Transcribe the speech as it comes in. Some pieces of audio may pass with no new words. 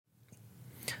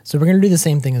So we're going to do the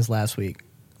same thing as last week.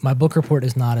 My book report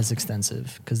is not as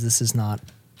extensive because this is not.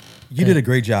 You did a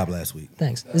great job last week.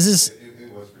 Thanks. This is.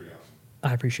 It was pretty awesome.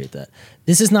 I appreciate that.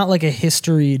 This is not like a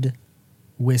historied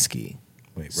whiskey.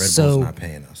 Wait, Red Bull's not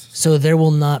paying us. So there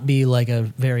will not be like a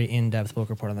very in-depth book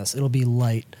report on this. It'll be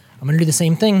light. I'm going to do the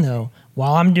same thing though.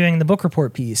 While I'm doing the book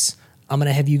report piece, I'm going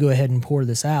to have you go ahead and pour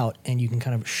this out, and you can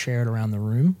kind of share it around the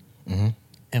room,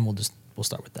 and we'll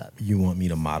start with that. You want me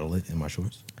to model it in my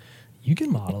shorts? You can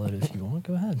model it if you want.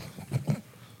 Go ahead.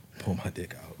 Pull my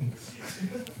dick out.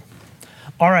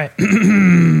 All right.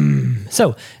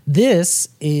 So this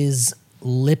is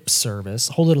lip service.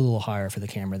 Hold it a little higher for the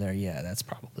camera there. Yeah, that's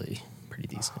probably pretty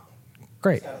decent.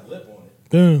 Great. It's got a lip on it.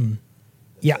 Boom.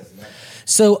 Yeah.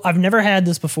 So I've never had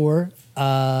this before.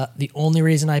 The only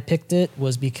reason I picked it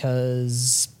was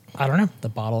because, I don't know, the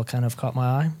bottle kind of caught my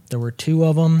eye. There were two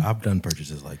of them. I've done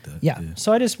purchases like that. Yeah.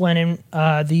 So I just went in.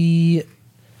 The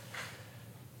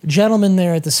gentleman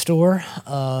there at the store,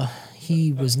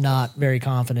 he was not very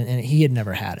confident in it. He had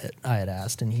never had it. I had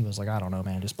asked, and he was like, I don't know,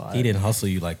 man, just buy it. He didn't hustle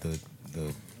you like the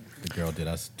girl did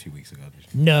us 2 weeks ago.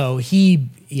 No, he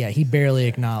barely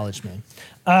acknowledged me.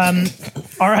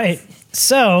 All right.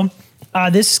 So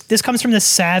this comes from the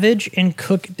Savage and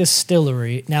Cook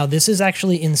Distillery. Now, this is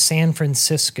actually in San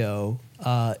Francisco.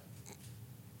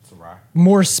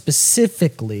 More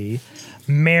specifically,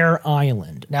 Mare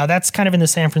Island. Now, that's kind of in the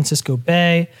San Francisco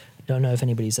Bay. Don't know if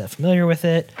anybody's that familiar with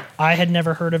it. I had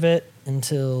never heard of it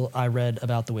until I read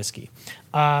about the whiskey.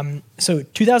 So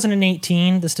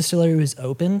 2018, this distillery was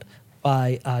opened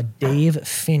by Dave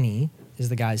Finney is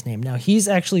the guy's name. Now, he's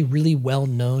actually really well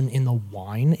known in the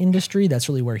wine industry. That's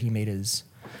really where he made his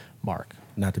mark.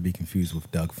 Not to be confused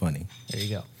with Doug Funny. There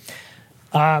you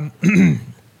go.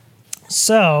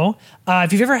 So,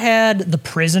 if you've ever had The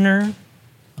Prisoner,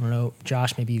 I don't know,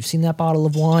 Josh, maybe you've seen that bottle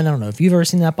of wine. I don't know if you've ever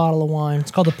seen that bottle of wine. It's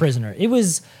called The Prisoner. It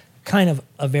was kind of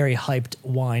a very hyped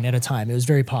wine at a time. It was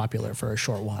very popular for a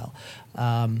short while.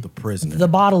 The Prisoner. The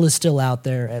bottle is still out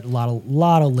there at a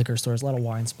lot of liquor stores, a lot of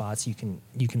wine spots. You can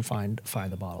find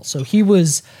the bottle. So he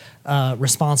was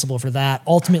responsible for that.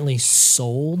 Ultimately,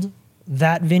 sold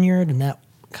that vineyard and that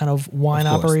kind of wine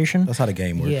operation. That's how the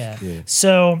game works. Yeah.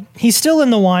 So he's still in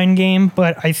the wine game,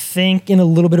 but I think in a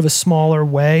little bit of a smaller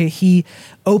way. He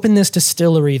opened this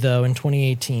distillery though in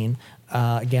 2018.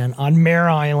 Again, on Mare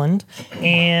Island.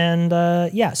 And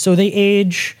so they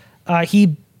age,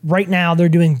 right now they're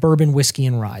doing bourbon, whiskey,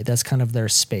 and rye. That's kind of their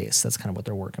space. That's kind of what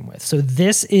they're working with. So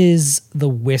this is the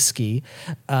whiskey.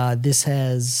 This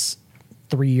has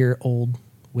 3-year-old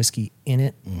whiskey in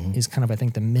it, is kind of, I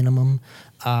think, the minimum.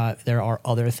 There are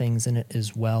other things in it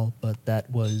as well, but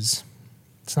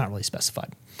it's not really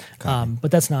specified. But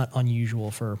that's not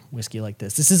unusual for whiskey like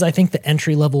this. This is, I think, the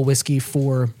entry-level whiskey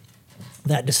for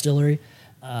that distillery,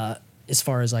 as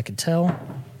far as I could tell.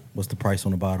 What's the price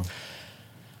on the bottle?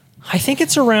 I think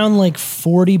it's around like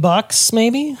 $40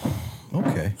 maybe.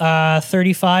 Okay.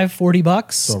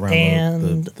 $35-$40. So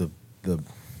around the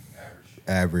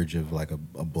average of like a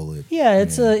bullet. Yeah,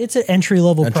 it's an entry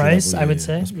level price, I would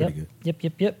say. That's pretty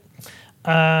good.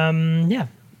 Yep.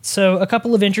 So a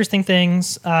couple of interesting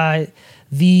things.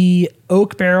 The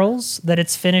oak barrels that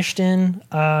it's finished in,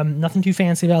 nothing too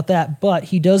fancy about that, but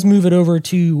he does move it over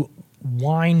to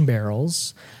wine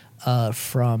barrels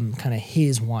from kind of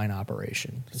his wine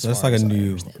operation. So that's like a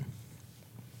new.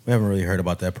 We haven't really heard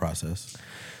about that process.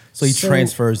 So he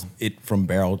transfers it from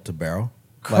barrel to barrel.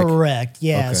 Correct.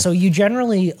 Yeah. Okay. So you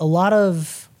generally a lot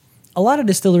of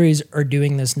distilleries are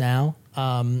doing this now.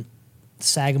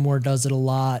 Sagamore does it a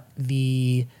lot.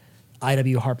 The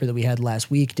IW Harper that we had last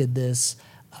week did this.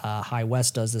 High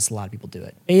West does this. A lot of people do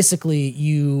it. Basically,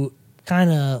 you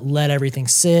kind of let everything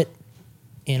sit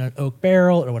in an oak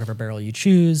barrel or whatever barrel you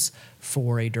choose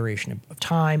for a duration of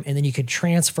time, and then you could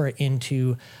transfer it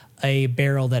into a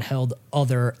barrel that held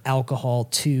other alcohol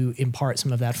to impart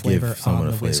some of that flavor on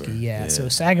the whiskey. Yeah. So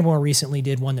Sagamore recently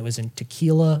did one that was in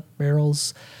tequila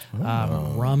barrels,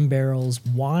 rum barrels.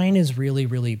 Wine is really,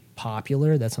 really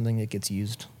popular. That's something that gets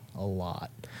used a lot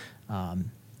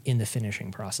in the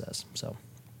finishing process. So,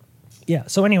 yeah.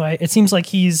 So anyway, it seems like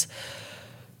he's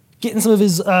getting some of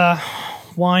his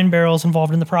wine barrels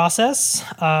involved in the process,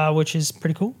 which is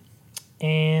pretty cool.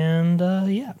 And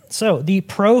so the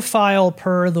profile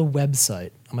per the website,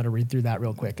 I'm going to read through that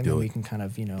real quick, and then we can kind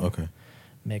of,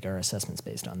 make our assessments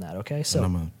based on that. Okay. So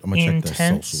I'm going to check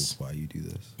their socials while you do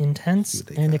this. Intense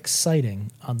and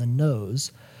exciting on the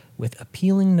nose with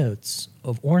appealing notes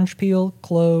of orange peel,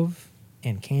 clove,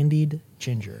 and candied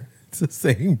ginger. It's the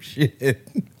same shit.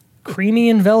 Creamy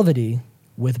and velvety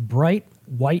with bright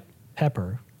white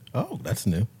pepper. Oh, that's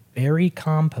new. Berry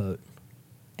compote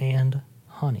and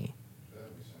honey.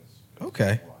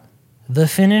 Okay. The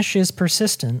finish is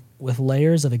persistent with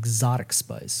layers of exotic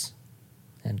spice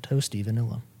and toasty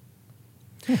vanilla.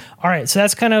 All right, so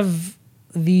that's kind of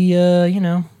the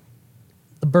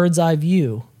the bird's eye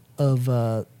view of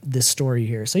this story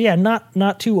here. So yeah,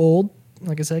 not too old.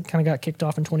 Like I said, kind of got kicked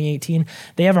off in 2018.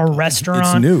 They have a restaurant.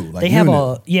 It's new. Like they have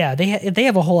new. they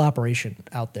have a whole operation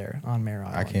out there on Mare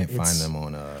Island. I can't find them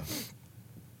on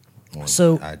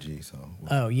So- IG. So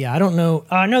Oh yeah, I don't know.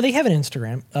 No, they have an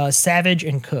Instagram. Savage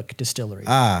and Cook Distillery.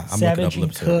 I'm Savage looking up and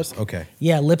lip service. Okay.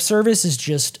 Yeah, Lip Service is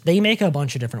just they make a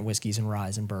bunch of different whiskeys and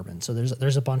ryes and bourbon. So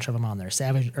there's a bunch of them on there.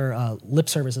 Savage or Lip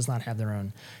Service does not have their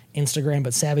own Instagram,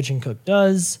 but Savage and Cook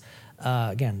does.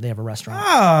 Again, they have a restaurant,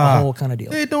 a whole kind of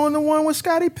deal. They're doing the one with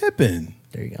Scottie Pippen.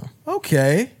 There you go.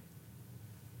 Okay.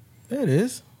 There it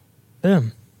is.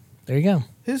 Boom. There you go.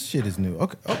 His shit is new.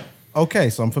 Okay. Oh, okay,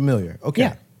 so I'm familiar. Okay.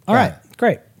 Yeah. All right.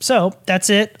 Great. So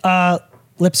that's it.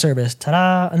 Lip Service.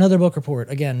 Ta-da. Another book report.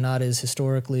 Again, not as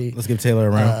historically Let's give Taylor a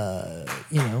round.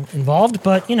 involved,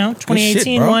 but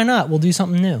 2018. bro. Why not? We'll do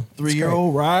something new.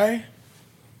 3-year-old rye.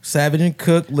 Savage and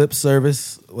Cook, Lip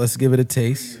Service. Let's give it a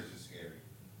taste.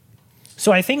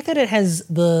 So I think that it has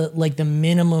the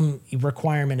minimum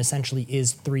requirement essentially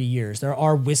is 3 years. There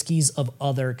are whiskeys of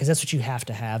other, because that's what you have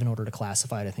to have in order to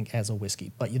classify it, I think, as a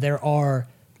whiskey. But there are,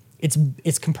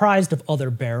 it's comprised of other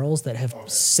barrels that have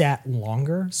sat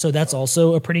longer. So that's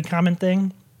also a pretty common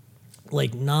thing.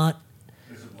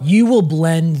 You will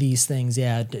blend these things,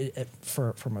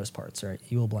 for most parts, right?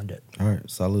 You will blend it. All right.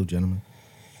 Salud, gentlemen.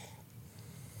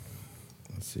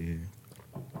 Let's see here.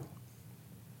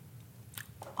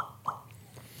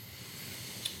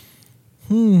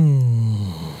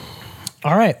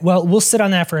 All right. Well, we'll sit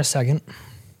on that for a second.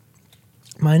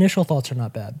 My initial thoughts are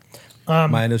not bad.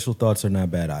 My initial thoughts are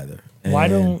not bad either. Why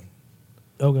And don't...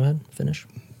 Oh, go ahead. Finish.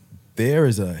 there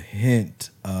is a hint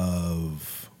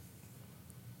of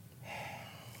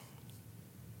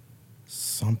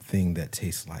something that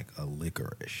tastes like a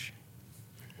licorice.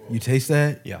 You taste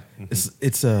that? Yeah.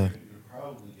 It's a... You're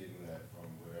probably getting that from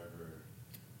whatever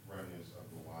remnants of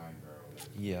the wine barrel.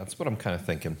 Yeah, that's what I'm kind of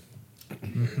thinking. It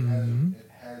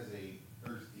has a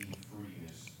earthy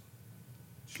fruitiness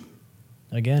to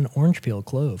it. Again, orange peel,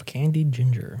 clove, candied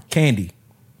ginger. candy.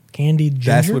 Candied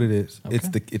ginger? That's what it is. Okay.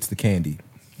 It's the candy.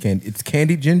 It's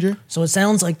candied ginger? So it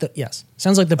sounds like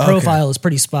the profile is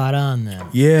pretty spot on then.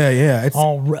 Yeah.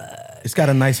 All right. It's got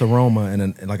a nice aroma and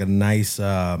a nice... it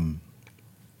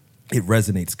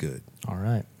resonates good. All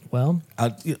right. Well,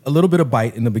 A little bit of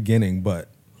bite in the beginning, but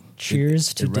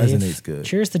cheers it to Dave. resonates good.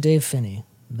 Cheers to Dave Finney,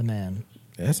 the man.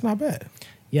 That's not bad.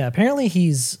 Yeah, apparently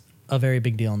he's a very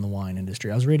big deal in the wine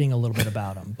industry. I was reading a little bit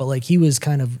about him, but he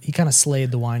kind of slayed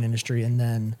the wine industry and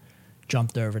then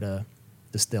jumped over to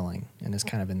distilling and is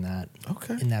kind of in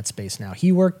that space now.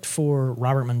 He worked for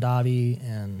Robert Mondavi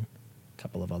and a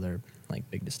couple of other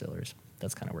big distillers.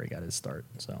 That's kind of where he got his start.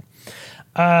 So,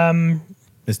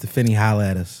 Mr. Finney, holla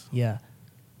at us. yeah,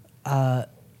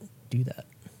 do that.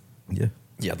 Yeah.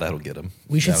 Yeah, that'll get him.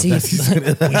 We should see. We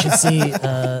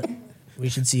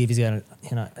should see if he's got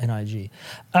an IG.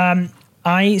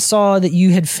 I saw that you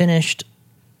had finished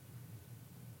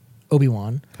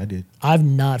Obi-Wan. I did. I've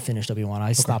not finished Obi-Wan.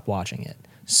 I stopped watching it.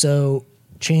 So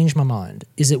changed my mind.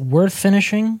 Is it worth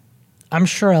finishing? I'm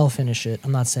sure I'll finish it.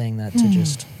 I'm not saying that to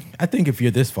just I think if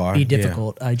you're this far, be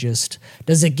difficult.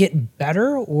 Does it get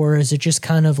better or is it just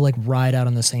kind of ride out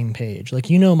on the same page?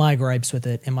 My gripes with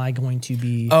it. Am I going to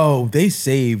be Oh, they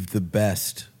saved the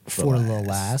best for the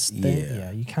last thing? Yeah.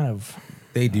 Yeah, you kind of...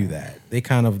 They do that. They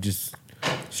kind of just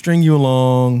string you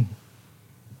along,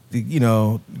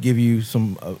 give you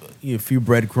a few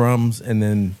breadcrumbs, and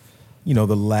then,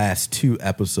 the last 2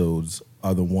 episodes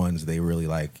are the ones they really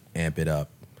amp it up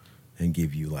and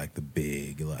give you the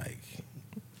big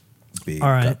All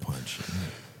right. gut punch.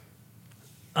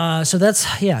 So that's,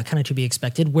 kind of to be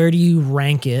expected. Where do you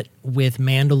rank it with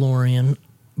Mandalorian,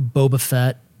 Boba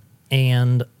Fett,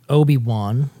 and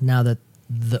Obi-Wan? Now that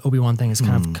the Obi-Wan thing is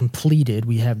kind of completed,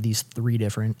 we have these 3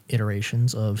 different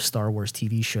iterations of Star Wars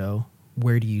TV show.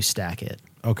 Where do you stack it?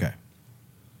 Okay.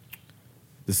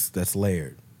 That's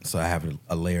layered. So I have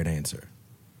a layered answer.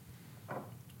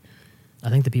 I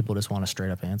think the people just want a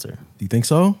straight up answer. Do you think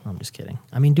so? I'm just kidding.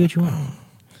 I mean, do what you want.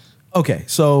 Okay,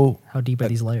 so How deep are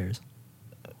these layers?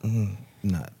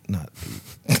 not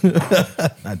deep.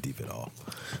 Not deep at all.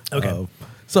 Okay.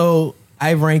 So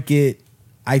I rank it.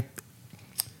 I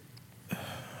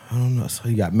don't know. So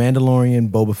you got Mandalorian,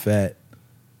 Boba Fett,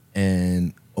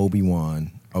 and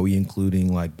Obi-Wan. Are we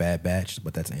including Bad Batch?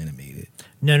 But that's animated.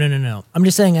 No. I'm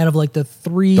just saying out of the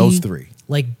 3... Those 3.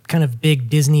 Kind of big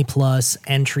Disney Plus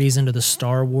entries into the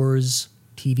Star Wars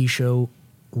TV show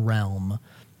realm,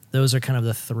 those are kind of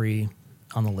the three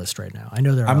on the list right now. I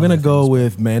know there are I'm gonna other go things,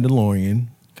 with Mandalorian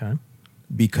okay.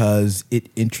 because it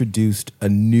introduced a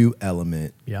new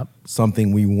element, Yep.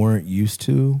 something we weren't used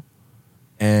to,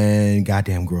 and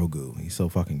goddamn Grogu, he's so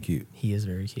fucking cute. He is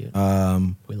very cute.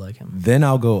 We like him. Then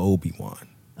I'll go Obi-Wan,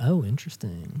 Oh,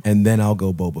 interesting. and then I'll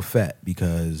go Boba Fett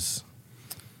because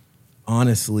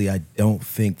honestly, I don't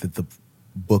think that the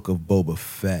book of Boba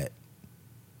Fett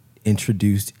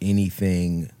introduced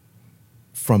anything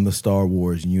from the Star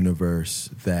Wars universe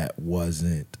that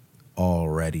wasn't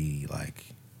already like.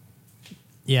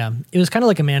 Yeah, it was kind of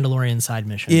like a Mandalorian side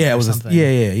mission. Yeah, or it was. something.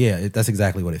 Yeah. That's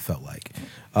exactly what it felt like.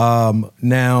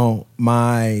 Now,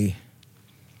 my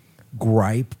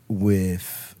gripe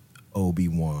with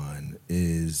Obi-Wan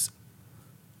is,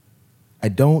 I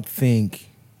don't think.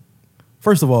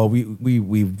 First of all,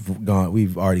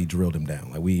 we've already drilled him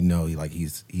down. Like we know,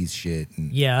 he's shit.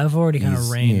 And Yeah, I've already kind of he's,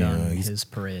 rained you know, on he's- his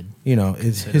parade.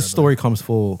 his story comes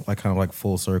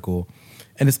full circle,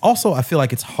 and it's also, I feel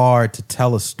like it's hard to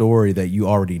tell a story that you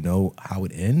already know how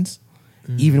it ends,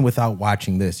 even without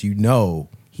watching this. You know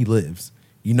he lives.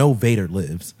 You know Vader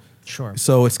lives. Sure.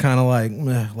 So it's kind of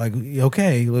like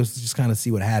okay, let's just kind of see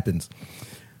what happens.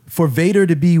 For Vader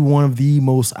to be one of the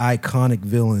most iconic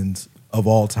villains of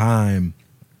all time,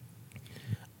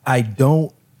 I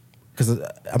don't, because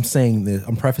I'm saying this,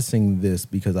 I'm prefacing this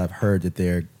because I've heard that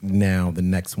the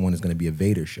next one is going to be a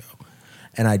Vader show.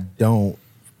 And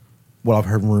I've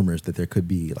heard rumors that there could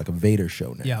be like a Vader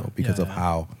show now because of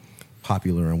how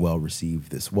popular and well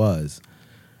received this was.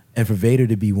 And for Vader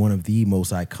to be one of the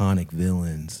most iconic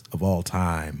villains of all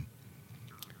time,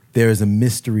 there's a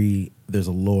mystery, there's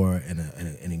a lore, and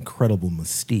an incredible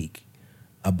mystique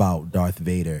about Darth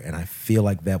Vader, and I feel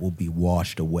like that will be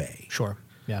washed away Sure.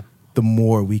 Yeah. the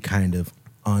more we kind of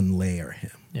unlayer him.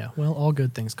 Yeah. Well, all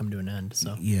good things come to an end.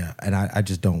 So Yeah, and I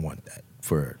just don't want that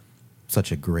for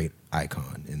such a great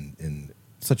icon and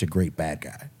such a great bad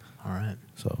guy. all right.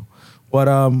 So, but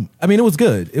I mean, it was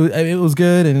good. It was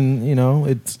good, and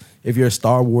it's, if you're a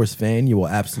Star Wars fan, you will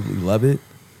absolutely love it.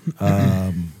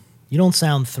 You don't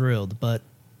sound thrilled, but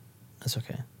that's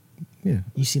okay. Yeah.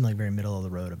 You seem like very middle of the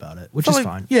road about it, which So, is like,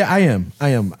 fine. Yeah, I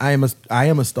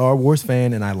am a Star Wars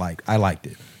fan, and I liked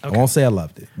it. Okay. I won't say I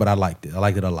loved it, but I liked it. I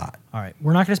liked it a lot. All right.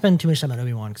 We're not going to spend too much time on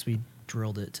Obi-Wan because we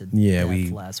drilled it to Yeah,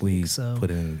 death last week. So put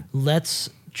in. let's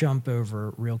jump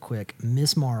over real quick.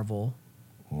 Miss Marvel.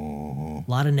 A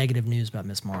lot of negative news about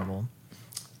Miss Marvel.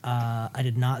 I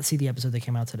did not see the episode that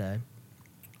came out today,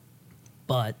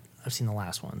 but I've seen the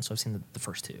last one, so I've seen the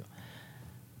first two.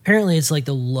 Apparently, it's like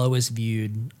the lowest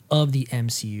viewed of the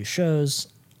MCU shows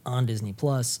on Disney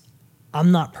Plus.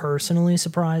 I'm not personally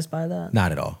surprised by that.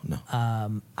 Not at all. No.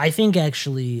 I think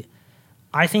MCU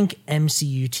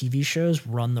TV shows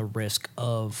run the risk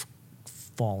of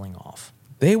falling off.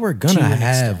 They were to gonna an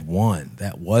have extent. one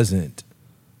that wasn't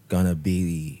gonna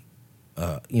be,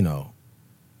 a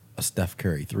Steph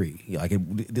Curry 3.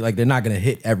 Like they're not gonna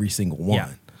hit every single one. Yeah.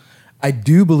 I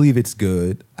do believe it's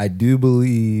good. I do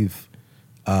believe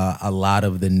a lot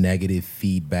of the negative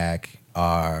feedback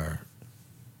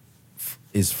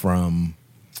is from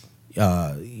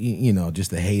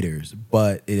just the haters,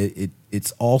 but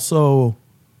it's also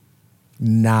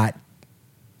not.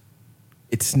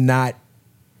 It's not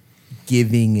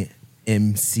giving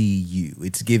MCU.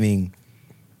 It's giving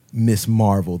Miss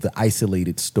Marvel the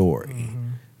isolated story. Mm-hmm.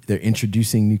 They're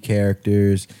introducing new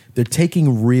characters. They're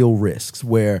taking real risks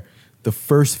where the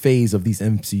first phase of these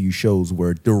MCU shows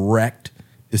were direct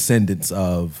descendants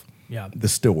of the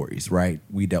stories, right?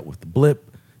 We dealt with the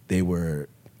blip. They were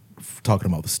talking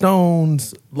about the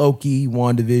Stones, Loki,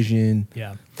 WandaVision.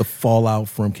 Yeah. The fallout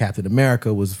from Captain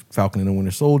America was Falcon and the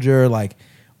Winter Soldier. Like,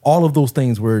 all of those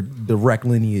things were direct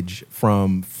lineage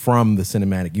from the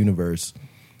cinematic universe,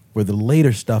 where the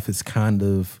later stuff is kind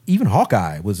of, even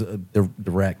Hawkeye was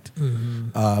direct.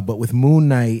 But with Moon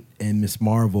Knight and Miss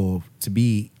Marvel to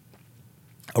be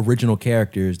original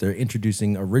characters, they're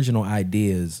introducing original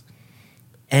ideas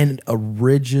and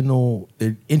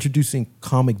they're introducing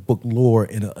comic book lore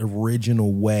in an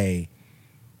original way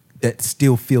that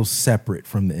still feels separate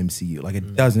from the MCU. Like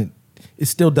it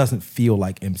still doesn't feel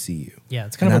like MCU. Yeah,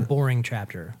 it's kind of a boring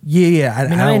chapter. Yeah. I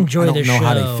mean, I enjoy don't the know show,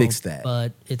 how they fix that.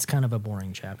 but it's kind of a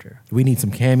boring chapter. We need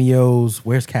some cameos.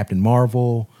 Where's Captain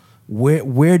Marvel?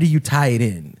 Where do you tie it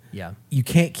in? Yeah. You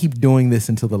can't keep doing this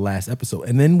until the last episode.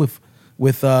 And then with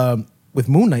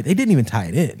Moon Knight, they didn't even tie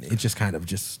it in. It just kind of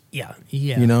Yeah.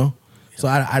 So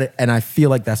I feel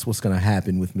like that's what's gonna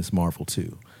happen with Miss Marvel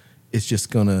too. It's just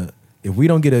gonna, if we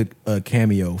don't get a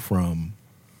cameo from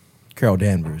Carol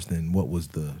Danvers, then what was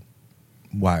the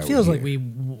why are Feels we like here?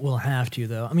 we will have to,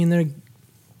 though. I mean,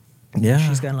 Yeah,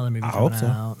 she's got another movie I coming hope so.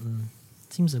 out, and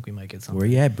it seems like we might get something. Where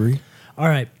you at, Bree? All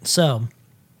right, so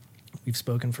we've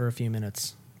spoken for a few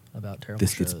minutes about terrible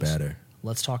This shows. gets better.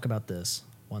 Let's talk about this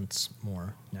once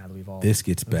more. Now that we've all This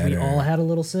gets We better. all had a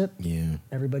little sip. Yeah.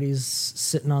 Everybody's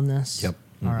sitting on this. Yep.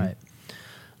 All right.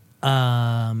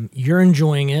 You're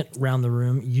enjoying it around the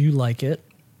room. You like it.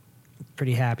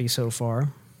 Pretty happy so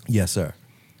far. Yes, sir.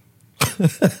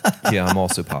 Yeah, I'm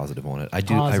also positive on it. I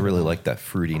do. I Positive really on like that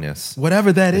fruitiness.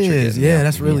 Whatever that That you're is, getting, yeah, yeah.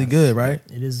 that's really Yes. good, right?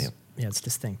 It is. Yep. Yeah, it's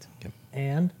distinct. Yep.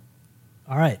 And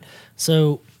all right,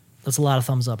 so that's a lot of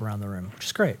thumbs up around the room, which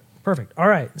is great. Perfect. All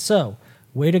right, so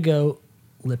way to go,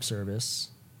 lip service,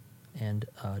 and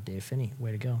Dave Finney,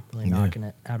 way to go, really Yeah. knocking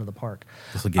it out of the park.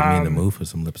 This will get me in the mood for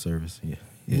some lip service. Yeah.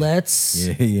 Yeah. Let's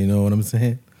Yeah, you know what I'm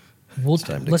saying? let's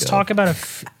time to go. talk about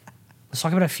let's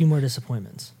talk about a few more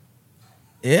disappointments.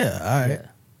 Yeah, all right.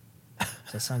 Yeah.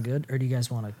 Does that sound good, or do you guys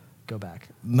want to go back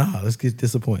Nah, let's get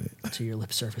disappointed. to your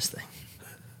lip service thing?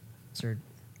 Is there,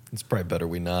 It's probably better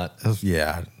we not.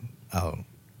 Yeah, I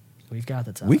we've got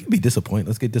the time. we can be disappointed.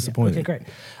 Let's get disappointed. Okay, great.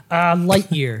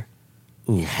 Lightyear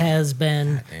Ooh. has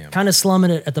been Damn. kind of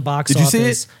slumming it at the box Did you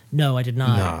office. see it? No, I did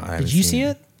not. No, I haven't did you seen see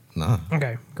it. it? Nah.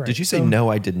 Okay, great. Did you say So- no?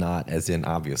 I did not. As in,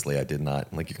 obviously, I did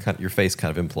not. Like your face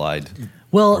kind of implied.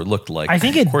 Well, or looked like. I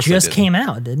think Of it course just didn't. came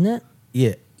out, didn't it?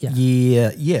 Yeah.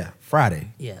 Yeah. Yeah.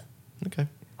 Friday. Yeah. Okay.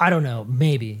 I don't know.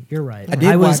 Maybe you're right. I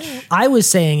did was. watch- I was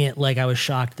saying it like I was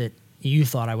shocked that you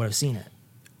thought I would have seen it.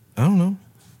 I don't know.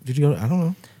 Did you go? I don't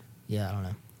know. Yeah, I don't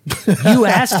know. You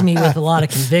asked me with a lot of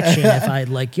conviction if I'd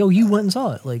like, yo, you went and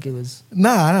saw it. Like it was.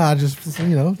 Nah, I just did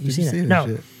seen it? see this No.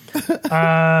 shit?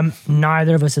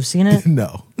 Neither of us have seen it.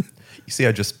 No. You see,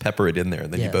 I just pepper it in there,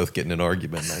 and then Yeah. you both get in an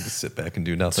argument, and I just sit back and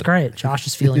do nothing. It's great. Josh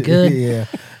is feeling good. Yeah.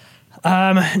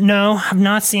 No, I've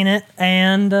not seen it,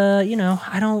 and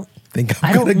I don't. Think I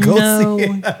I'm gonna don't go know.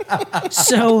 see it.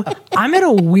 So I'm at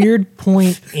a weird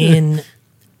point in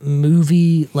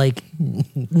movie, like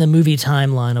the movie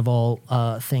timeline of all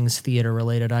things theater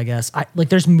related. I guess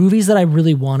there's movies that I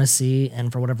really want to see,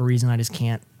 and for whatever reason, I just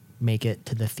can't make it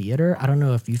to the theater. I don't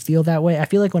know if you feel that way. I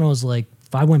feel like when I was like,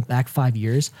 if I went back 5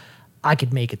 years, I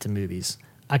could make it to movies.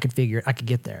 I could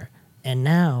get there. And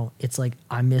now it's like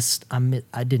I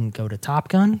didn't go to Top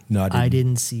Gun. No, I didn't. I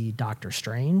didn't see Doctor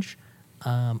Strange.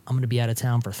 I'm going to be out of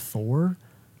town for Thor.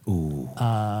 Ooh.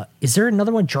 Is there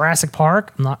another one? Jurassic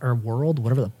Park? Or World,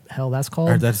 whatever the hell that's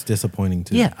called. That's disappointing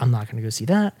too. Yeah, I'm not going to go see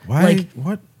that. Why? Like,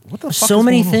 What the fuck? so is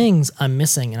many going on? things I'm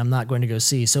missing, and I'm not going to go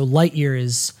see. So Lightyear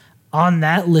is on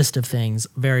that list of things,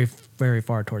 very, very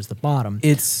far towards the bottom.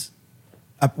 It's,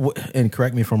 and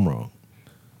correct me if I'm wrong.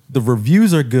 The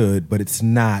reviews are good, but it's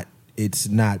not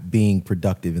being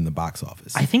productive in the box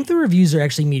office. I think the reviews are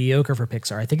actually mediocre for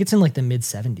Pixar. I think it's in like the mid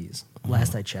 70s.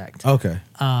 Last I checked, Okay.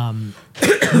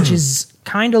 which is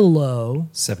kind of low.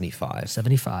 75,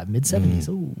 75, mid 70s.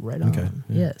 Oh, right on. Okay,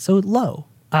 Yeah, so low.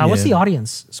 What's Yeah. the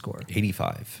audience score?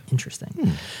 85.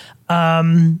 Interesting.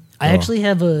 I actually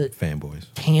have a Fanboys.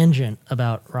 tangent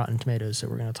about Rotten Tomatoes that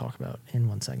we're going to talk about in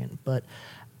 1 second, but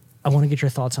I want to get your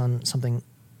thoughts on something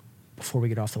before we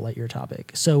get off the Lightyear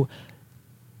topic. So,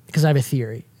 because I have a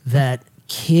theory that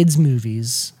kids'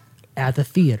 movies at the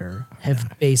theater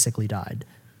have basically died,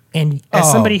 and as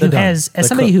Oh, somebody they're who done. has They're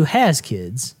somebody cooked. who has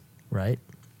kids, right?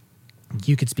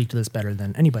 You could speak to this better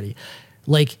than anybody.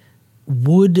 Like,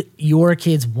 would your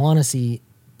kids want to see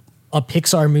a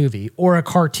Pixar movie or a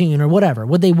cartoon or whatever?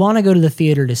 Would they want to go to the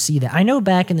theater to see that? I know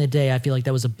back in the day, I feel like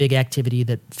that was a big activity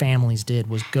that families did,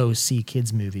 was go see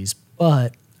kids' movies.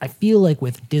 But I feel like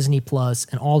with Disney Plus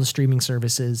and all the streaming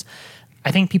services,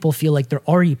 I think people feel like they're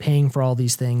already paying for all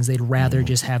these things. They'd rather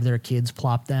just have their kids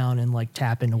plop down and like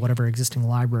tap into whatever existing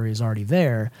library is already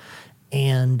there.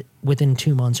 And within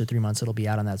 2 months or 3 months, it'll be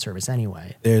out on that service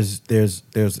anyway. There's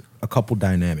a couple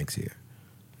dynamics here.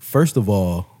 First of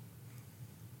all,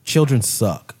 children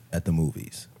suck at the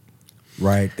movies,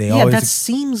 right? They Yeah, always that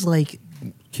seems like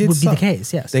kids would be the suck.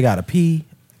 case, yes. They gotta pee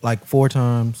like 4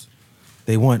 times.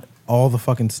 They want all the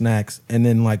fucking snacks, and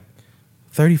then like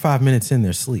 35 minutes in,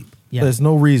 they're asleep. Yeah. There's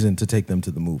no reason to take them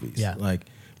to the movies. Yeah. Like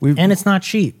we And it's not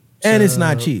cheap. and it's So,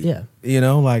 not cheap.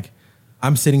 Yeah. Like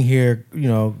I'm sitting here,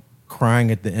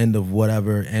 crying at the end of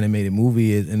whatever animated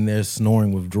movie is, and they're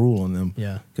snoring with drool on them.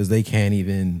 Yeah. Because they can't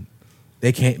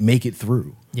make it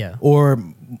through. Yeah. Or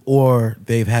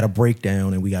they've had a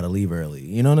breakdown and we got to leave early.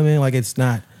 You know what I mean? Like it's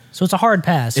not. So it's a hard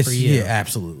pass It's for you. yeah,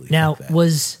 absolutely. Now, Fuck that.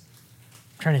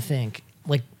 I'm trying to think,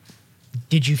 like,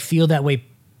 did you feel that way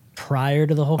prior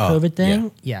to the whole Oh, COVID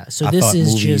thing? Yeah. So I this thought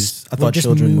is movies- I we're thought just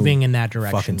children moving in that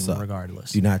direction fucking suck.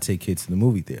 regardless. Do not take kids to the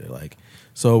movie theater. Like,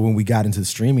 so when we got into the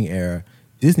streaming era,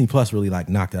 Disney Plus really like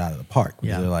knocked it out of the park.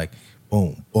 Yeah. They're like,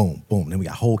 boom, boom, boom. Then we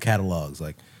got whole catalogs.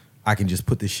 Like, I can just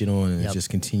put this shit on and it's just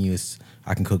continuous.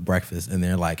 I can cook breakfast and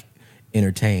they're like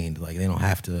entertained. Like, they don't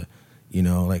have to, you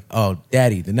know, like, oh,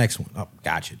 daddy, the next one. Oh,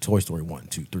 gotcha. Toy Story 1,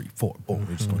 2, 3, 4. Boom.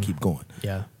 We're just going to keep going.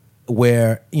 Yeah.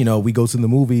 Where, you know, we go to the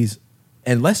movies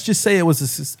and let's just say it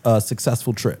was a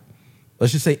successful trip.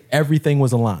 Let's just say everything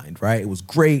was aligned, right? It was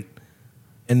great.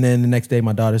 And then the next day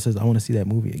my daughter says, I want to see that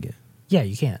movie again. Yeah,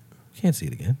 you can't. You can't see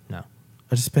it again. No.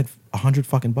 I just spent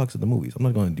 $100 at the movies. I'm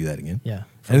not going to do that again. Yeah.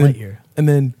 For And Lightyear.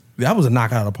 then that was a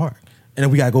knockout of the park. And then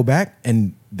we got to go back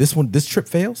and this trip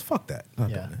fails? Fuck that. Not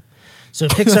Yeah. doing that. So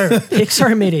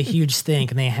Pixar made a huge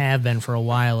stink, and they have been for a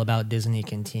while, about Disney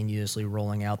continuously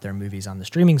rolling out their movies on the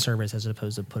streaming service as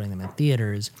opposed to putting them in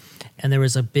theaters. And there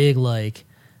was a big, like,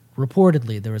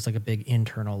 reportedly, there was like a big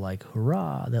internal, like,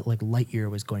 hurrah that like Lightyear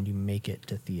was going to make it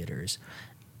to theaters.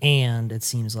 And it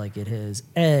seems like it has,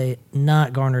 A,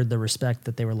 not garnered the respect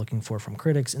that they were looking for from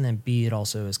critics, and then B, it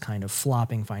also is kind of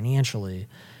flopping financially.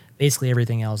 Basically,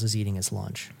 everything else is eating its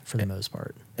lunch for the most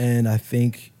part. And I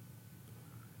think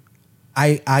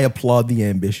I applaud the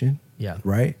ambition. Yeah.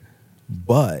 Right?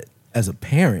 But as a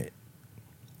parent,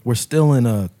 we're still in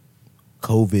a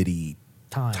COVID-y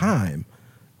time.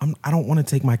 I don't want to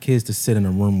take my kids to sit in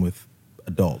a room with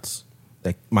adults.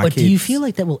 Like my But kids. do you feel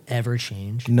like that will ever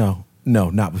change? No,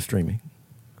 not with streaming.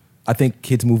 I think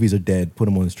kids' movies are dead. Put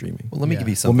them on streaming. Well, let me Yeah. give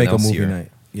you We'll something make a else movie here.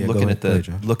 night. Yeah, looking go at ahead,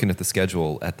 Joe. looking at the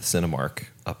schedule at the Cinemark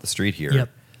up the street here.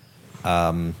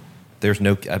 Yep. There's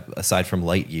no, aside from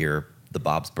Lightyear, the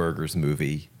Bob's Burgers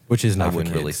movie, Which is not I for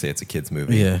wouldn't really kids. say it's a kids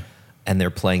movie. Yeah. And they're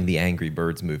playing the Angry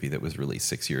Birds movie that was released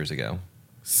 6 years ago.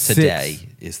 6. Today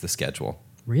is the schedule.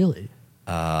 Really?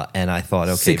 And I thought,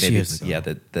 okay, 6 maybe years it's, ago. yeah,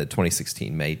 the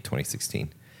 2016, May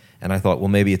 2016. And I thought, well,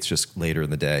 maybe it's just later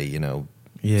in the day, you know.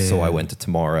 Yeah. So I went to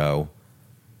Tomorrow,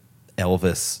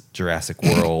 Elvis, Jurassic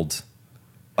World,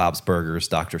 Bob's Burgers,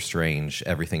 Doctor Strange,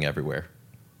 Everything Everywhere,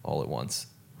 all at once.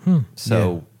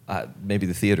 So maybe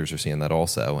the theaters are seeing that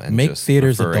also, and Make just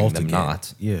theaters preferring adult them again.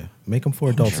 not. Yeah, make them for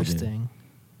adults again. Interesting.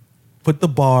 Put the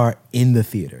bar in the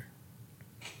theater.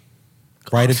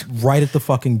 Right at the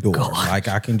fucking door. Like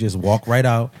I can just walk right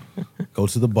out, go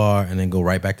to the bar, and then go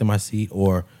right back to my seat.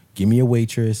 Or give me a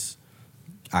waitress.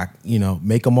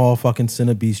 Make them all fucking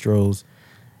Cine Bistros.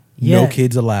 Yeah. No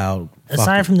kids allowed. Fuck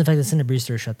Aside it. from the fact that Cine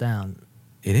Bistro shut down,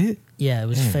 It is. yeah, it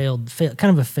was Damn. failed, kind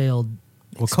of a failed.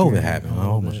 Well, COVID experiment happened. A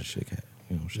little whole bunch bit. of shit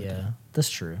happened. Shut Yeah, down. that's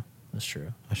true. That's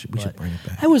true. We should But bring it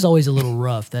back. I was always a little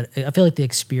rough. That I feel like the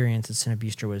experience at Cine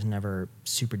Bistro was never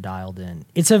super dialed in.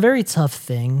 It's a very tough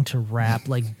thing to wrap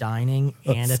like dining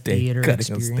A and a steak, theater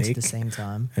cutting a experience at steak. the same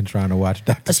time. And trying to watch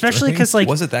Doctor Especially because like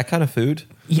Was it that kind of food?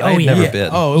 Yeah, I oh, had yeah. never Yeah. been.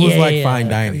 Oh, it was like yeah, fine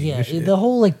dining. Yeah, and shit. the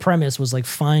whole like premise was like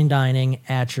fine dining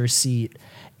at your seat,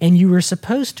 and you were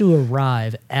supposed to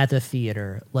arrive at the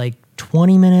theater like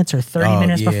 20 minutes or 30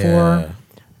 minutes yeah. before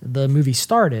the movie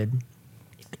started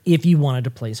if you wanted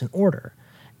to place an order.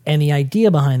 And the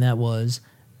idea behind that was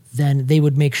then they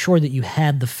would make sure that you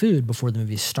had the food before the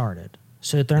movie started,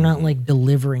 so that they're not like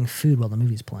delivering food while the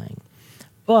movie's playing.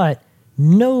 But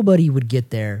nobody would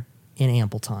get there in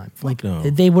ample time. Like no.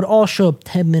 they would all show up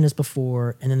 10 minutes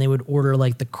before, and then they would order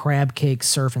like the crab cake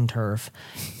surf and turf.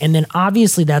 And then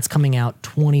obviously that's coming out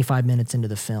 25 minutes into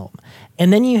the film.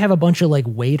 And then you have a bunch of like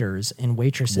waiters and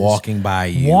waitresses Walking by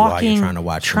you while you're trying to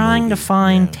watch the trying to movie.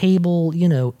 find Yeah. table,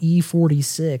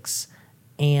 E46.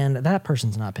 And that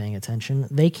person's not paying attention.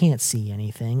 They can't see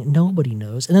anything. Nobody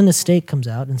knows. And then the steak comes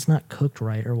out and it's not cooked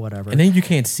right or whatever. And then you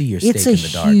can't see your steak It's a in the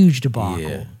dark. huge debacle.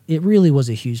 Yeah. It really was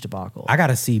a huge debacle. I got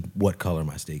to see what color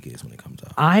my steak is when it comes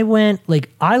out.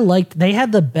 They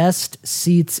had the best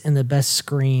seats and the best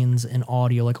screens and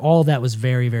audio. Like all of that was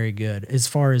very, very good. As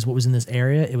far as what was in this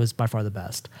area, it was by far the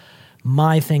best.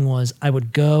 My thing was I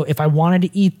would go, if I wanted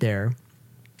to eat there,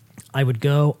 I would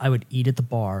eat at the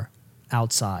bar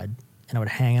outside, and I would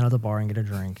hang out at the bar and get a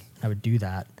drink. I would do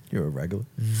that. You're a regular.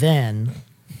 Then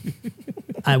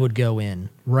I would go in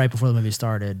right before the movie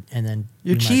started, and then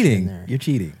You're do my shit in cheating. there. You're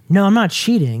cheating. No, I'm not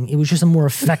cheating. It was just a more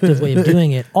effective way of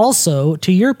doing it. Also,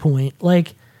 to your point,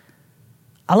 like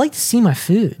I like to see my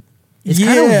food. It's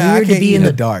kind of Yeah, I weird to can't be eat in in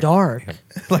the the dark. dark.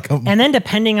 Like And then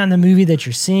depending on the movie that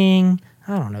you're seeing,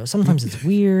 I don't know. Sometimes it's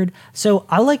weird. So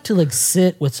I like to like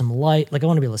sit with some light. Like I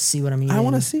want to be able to see what I'm eating. I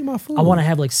want to see my food. I want to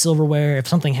have like silverware. If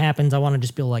something happens, I want to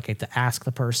just be like to ask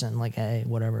the person, like, hey,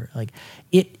 whatever. Like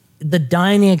the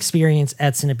dining experience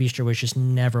at Cine Bistro was just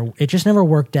never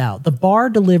worked out. The bar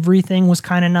delivery thing was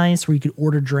kind of nice, where you could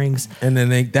order drinks. And then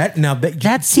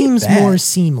That seems more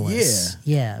seamless.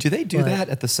 Yeah. Do they do but that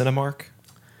at the Cinemark?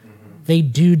 They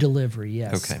do delivery,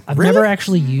 yes. Okay. I've Really? never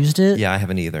actually used it, Yeah, I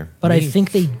haven't either. but I Me-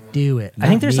 think they do it. I Not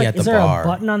think there's me like, at is the there bar. a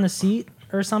button on the seat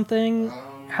or something?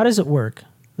 How does it work?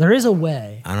 There is a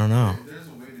way. I don't know. There's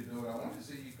a way to do it. I want to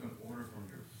say you can order from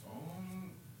your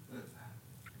phone. But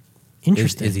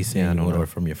Interesting. Is he saying Yeah, I you don't order know. it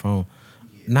from your phone?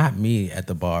 Not me at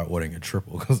the bar ordering a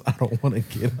triple because I don't want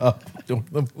to get up during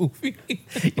the movie.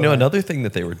 You know, another thing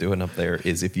that they were doing up there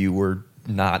is if you were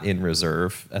not in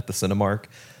reserve at the Cinemark,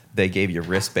 they gave you a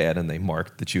wristband and they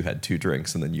marked that you had 2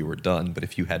 drinks and then you were done. But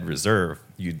if you had reserve,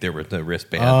 there was no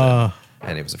wristband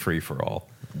and it was a free for all.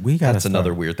 We got That's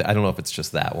another weird thing. I don't know if it's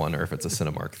just that one or if it's a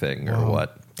Cinemark thing or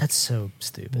what. That's so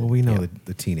stupid. Well, we know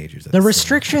the teenagers. At the cinema.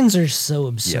 restrictions are so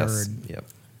absurd. Yes. Yep.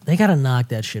 They got to knock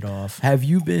that shit off. Have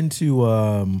you been to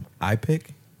iPic?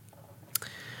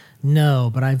 No,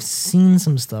 but I've seen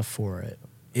some stuff for it.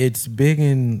 It's big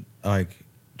in like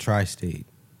tri-state.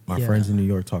 My Yeah. friends in New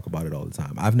York talk about it all the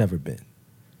time. I've never been.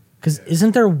 Because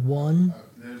isn't there one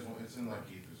there's one. It's in like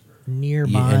Gaithersburg.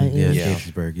 nearby? Yeah, Yeah.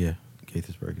 Gaithersburg. Yeah,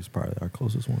 Gaithersburg is probably our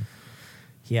closest one.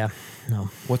 Yeah, no.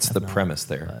 What's I've the not, premise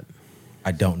there? but-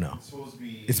 I don't know. It's supposed to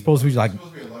be. It's supposed to be like- It's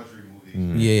supposed to be a luxury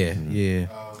movie. Yeah, yeah.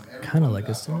 Kinda Everyone like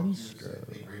that a I've talked Sims? to said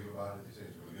they rave about it. They say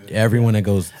it's really good. Everyone that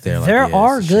goes there, like, There yeah,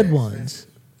 are it's a good shit. ones.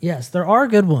 Yes, there are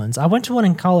good ones. I went to one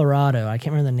in Colorado. I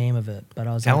can't remember the name of it, but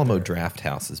I was out Alamo there. Draft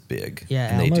House is big. Yeah,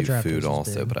 and they Alamo do Draft food House is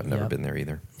also, big. but I've never Yep. been there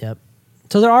either. Yep.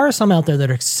 So there are some out there that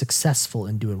are successful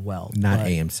in doing well. Not but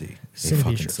AMC. They Cineby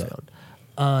fucking sure suck.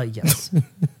 failed. Yes.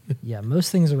 Yeah,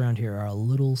 most things around here are a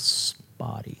little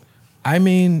spotty. I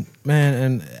mean, man,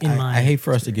 and In my I hate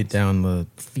for us to get down the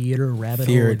Theater rabbit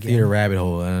hole again. theater rabbit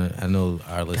hole. I know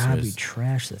our listeners. God, we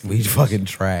trash the We theaters. fucking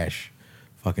trash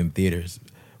fucking theaters.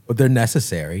 But they're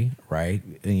necessary, right?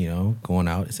 And, you know, going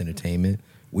out, it's entertainment.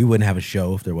 We wouldn't have a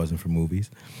show if there wasn't for movies.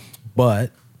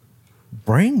 But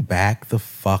bring back the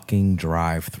fucking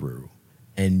drive-through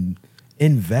and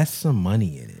invest some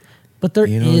money in it. But there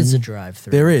You know what I is a mean?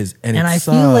 drive-through. There is, and it I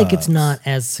feel like it's sucks. not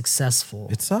as successful.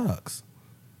 It sucks.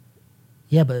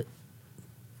 Yeah, but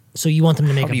so you want them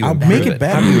to make How do a you I'll better? make it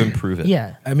better. How do you improve it?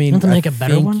 Yeah, I mean, you want them to make I a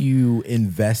better think one. you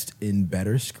invest in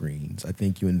better screens. I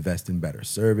think you invest in better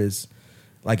service.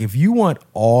 Like if you want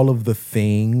all of the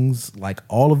things, like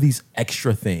all of these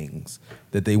extra things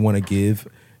that they want to give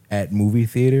at movie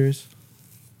theaters,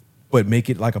 but make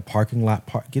it like a parking lot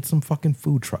get some fucking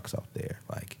food trucks out there.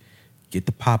 Like get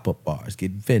the pop-up bars,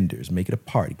 get vendors, make it a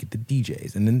party, get the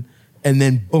DJs, and then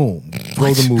boom,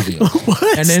 throw the movie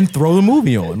on. And then throw the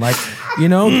movie on. Like, you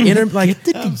know,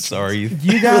 I'm sorry.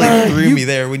 You gotta- really threw you- me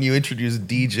there when you introduced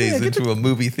DJs into a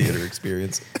movie theater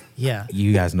experience. Yeah,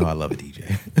 you guys know I love a DJ.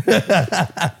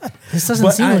 this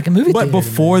doesn't seem like a movie. But theater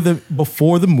to me.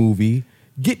 before the movie,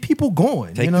 get people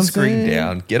going. Take you know the what I'm screen saying?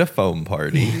 down. Get a foam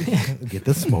party. Get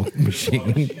the smoke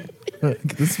machine.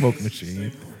 Get the smoke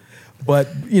machine. But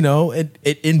you know, it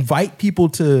invite people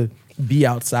to be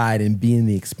outside and be in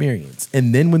the experience.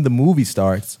 And then when the movie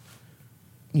starts,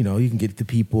 you know, you can get the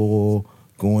people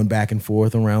going back and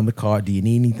forth around the car. Do you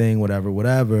need anything?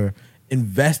 Whatever.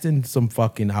 Invest in some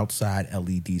fucking outside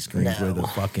LED screens where the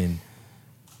fucking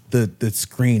the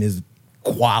screen is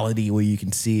quality where you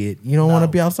can see it. You don't want to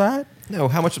be outside? No,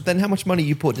 how much money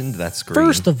you put into that screen?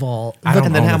 First of all, I don't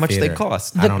and then own how a much they theater.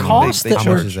 cost? I the don't know. costs They that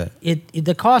How we're much is that?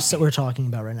 the costs that we're talking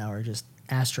about right now are just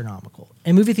astronomical.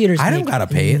 And movie theaters, I don't make gotta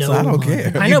pay it, so no I don't money.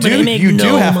 care. I know, but they make you no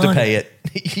do have money. to pay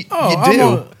it. you I'm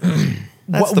do.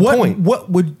 That's the point. What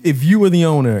would if you were the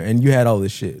owner and you had all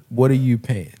this shit? What are you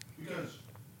paying? Because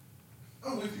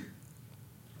I'm with you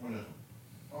on this one.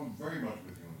 I'm very much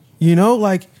with you on this one. You know,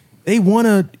 like they want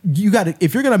to. You got to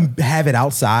if you're gonna have it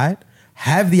outside,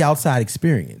 have the outside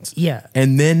experience. Yeah.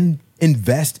 and then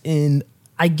invest in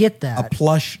I get a that.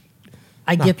 plush.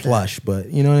 I Not get that. plush, but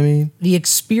you know what I mean. The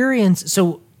experience.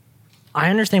 So I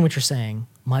understand what you're saying.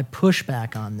 My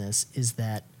pushback on this is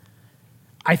that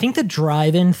I think the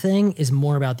drive-in thing is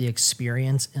more about the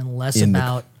experience and less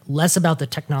about the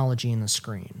technology in the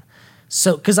screen.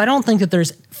 So, because I don't think that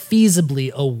there's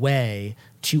feasibly a way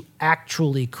to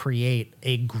actually create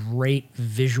a great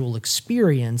visual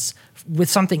experience with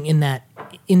something in that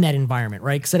environment,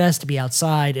 right? Because it has to be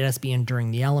outside, it has to be in during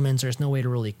the elements. There's no way to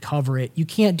really cover it. You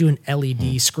can't do an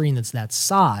LED screen that's that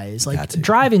size. Like Got to.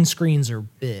 drive-in screens are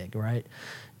big, right?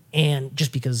 And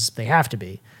just because they have to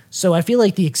be. So I feel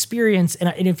like the experience,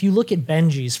 and if you look at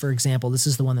Benji's, for example, this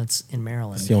is the one that's in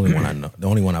Maryland. It's the only one I know. The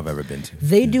only one I've ever been to.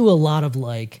 They do a lot of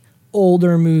like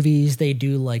older movies. They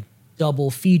do like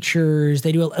double features.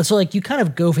 They do so like you kind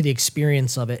of go for the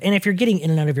experience of it. And if you're getting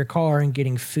in and out of your car and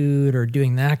getting food or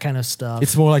doing that kind of stuff,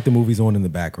 It's more like the movie's on in the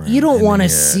background. you don't And want to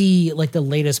then, see like the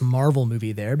latest Marvel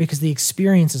movie there because the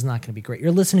experience is not going to be great.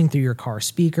 You're listening through your car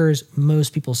speakers.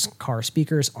 Most people's car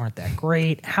speakers aren't that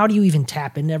great. How do you even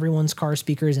tap into everyone's car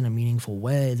speakers in a meaningful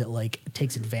way that like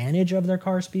takes advantage of their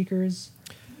car speakers?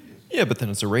 Yeah, but then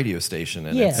it's a radio station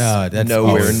and Yeah. it's That's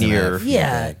nowhere always an near. F.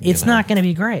 Yeah, you it's know. not going to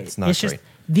be great. It's not just great.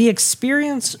 the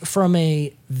experience from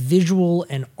a visual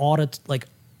and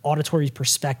auditory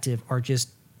perspective are just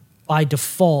by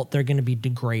default they're going to be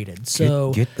degraded.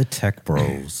 So get the tech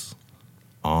bros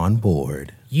on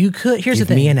board. you could here's Give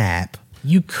the thing. me an app.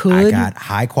 You I could got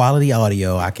high quality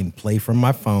audio. I can play from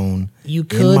my phone. you in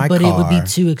could my but it would be car.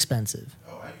 too expensive.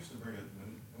 Oh, I used to bring it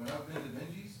when I've been to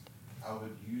Benji's. I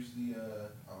would use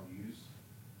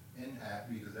an app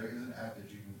because there is an app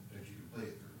that you can play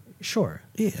it through. Sure.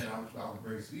 Yeah. And I would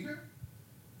bring a speaker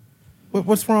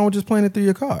What's wrong with just playing it through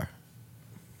your car?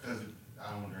 because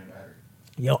I don't want to drain battery.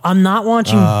 Yo, I'm not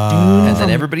watching Dune. And then from-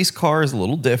 everybody's car is a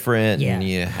little different, and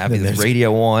Yeah. you have Then the there's-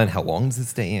 radio on. How long does it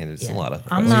stay in? It's Yeah. a lot of.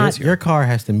 I'm Well, not- Your car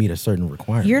has to meet a certain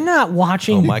requirement. You're not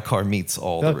watching. Oh, my car meets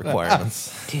all the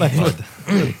requirements. But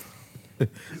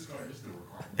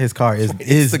His car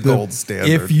is the gold standard.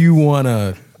 If you want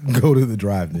to go to the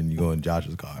drive, then you go in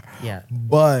Josh's car. Yeah.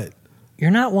 But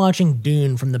You're not watching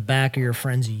Dune from the back of your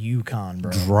friend's Yukon,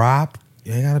 bro. drop.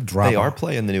 You gotta drop. they are it.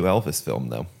 playing the new Elvis film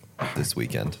though this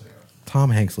weekend. Tom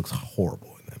Hanks looks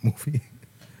horrible in that movie.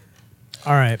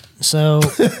 All right, so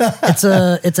it's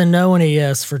a no and a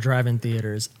yes for drive-in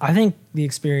theaters. I think the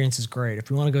experience is great. If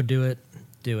you want to go do it.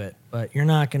 But you're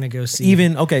not going to go see You're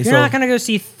so not going to go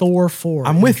see Thor 4.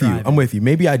 I'm in with you. drive-in. I'm with you.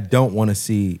 Maybe I don't want to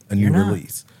see a new You're not.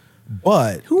 release,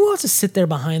 but Who wants to sit there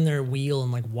behind their wheel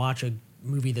and like watch a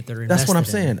movie that they're invested that's what I'm in?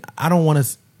 saying. I don't want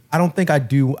to. I don't think I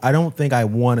do. I don't think I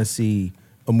want to see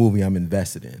a movie I'm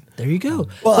invested in. There you go.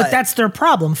 But- But that's their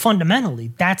problem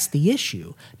fundamentally. That's the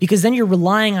issue. Because then you're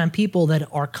relying on people that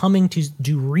are coming to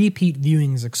do repeat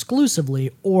viewings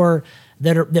exclusively or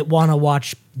that want to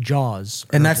watch Jaws.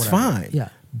 or And that's whatever. fine. Yeah.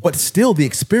 But still, the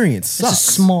experience It's sucks.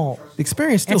 a small The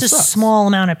experience still it's a sucks. small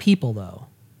amount of people though.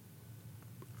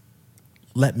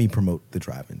 Let me promote the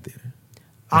drive-in theater.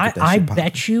 I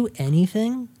bet you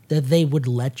anything that they would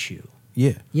let you.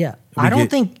 Yeah. Yeah. We I don't get-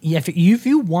 think if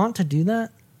you want to do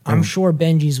that, I'm sure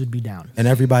Benji's would be down. And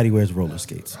everybody wears roller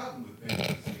skates. The problem with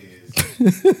Benji's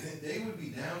is that they would be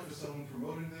down for someone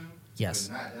promoting them, Yes.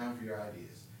 but not down for your ideas.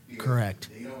 Because Correct.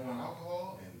 They don't want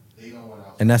alcohol and they don't want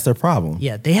alcohol. And that's their problem.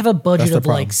 Yeah, they have a budget That's the of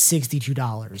like problem.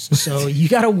 $62. So you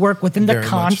got to work within the Very much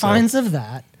confines of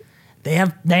that. They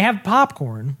have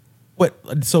popcorn.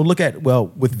 But so look at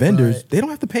with vendors, But- they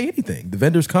don't have to pay anything. The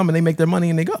vendors come and they make their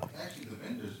money and they go. Actually, the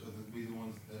vendors are the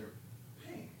ones that are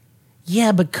paying.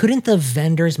 Yeah, but couldn't the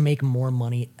vendors make more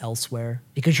money elsewhere?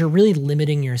 Because you're really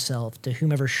limiting yourself to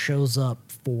whomever shows up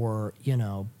for,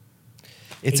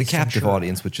 It's a Ace captive Ventura.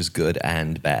 audience, which is good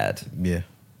and bad. Yeah.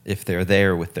 If they're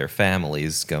there with their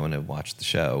families going to watch the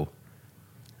show,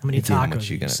 how many How tacos much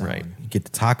you are you gonna- selling. right. You get the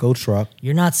taco truck.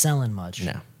 You're not selling much.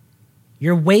 no.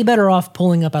 You're way better off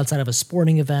pulling up outside of a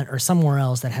sporting event or somewhere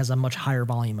else that has a much higher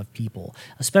volume of people,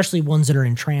 especially ones that are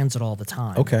in transit all the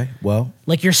time. Okay. Well,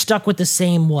 Like you're stuck with the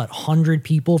same 100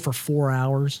 people for 4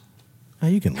 hours.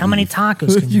 you can. How many leave.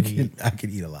 tacos can you eat? I can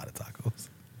eat a lot of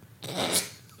tacos.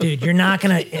 Dude, you're not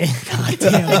gonna. God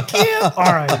damn. All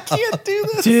right, Can't do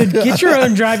this. dude, get your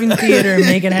own driving theater and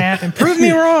make it happen. Prove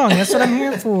me wrong. That's what I'm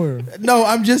here for. No,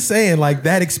 I'm just saying, like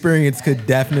that experience could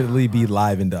definitely be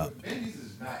livened up. Benji's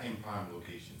is not in prime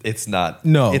location. It's not.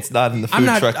 No, It's not in the food I'm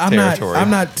not, truck I'm territory. Not,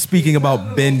 I'm not speaking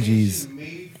about Benji's. It's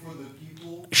made for the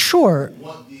people Sure. who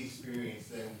want the experience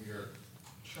that we're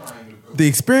trying to The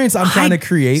experience I'm trying to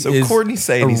create So is Courtney's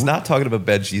saying a- he's not talking about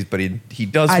Benji's, but he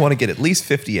does I- want to get at least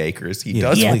 50 acres. He Yeah.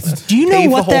 does Yeah. want to Do you know pave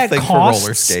the what whole that thing for roller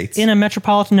costs skates. in a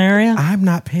metropolitan area? I'm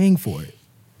not paying for it.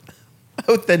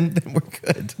 Oh, then we're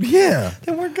good. Yeah.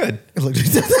 Then we're good. Look,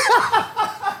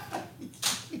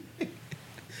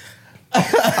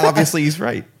 Obviously, he's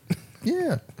right.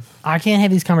 yeah. I can't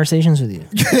have these conversations with you.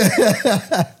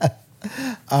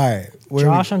 All right. Where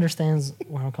Josh understands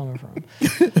where I'm coming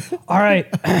from. All right,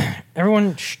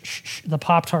 everyone, shh, the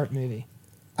Pop-Tart movie.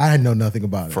 I know nothing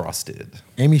about it. Frosted.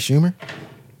 Amy Schumer.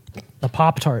 The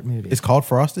Pop-Tart movie. It's called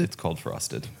Frosted. It's called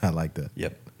Frosted. I like that.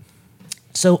 Yep.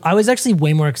 So I was actually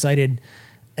way more excited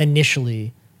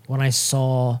initially when I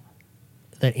saw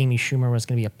that Amy Schumer was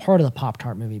going to be a part of the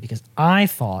Pop-Tart movie because I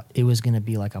thought it was going to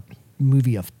be like a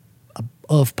movie of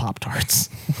Pop-Tarts.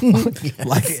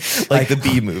 Like the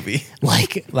B movie.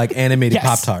 like Like animated Yes.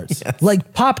 Pop Tarts.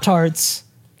 like Pop-Tarts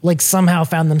like somehow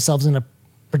found themselves in a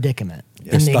predicament.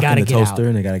 They're And they stuck got to in the get toaster out.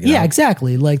 and they gotta get Yeah, out.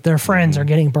 exactly. Like their friends are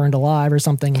getting burned alive or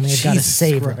something, and they've got to Jesus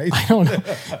save them. Christ. I don't know.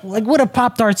 Like, what do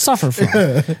Pop-Tarts suffer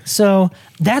from? So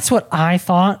that's what I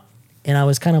thought, and I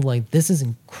was kind of like, "This is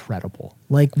incredible!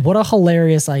 Like, what a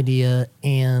hilarious idea!"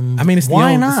 And I mean, it's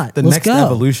why the, not? the Let's next go.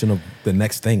 evolution of the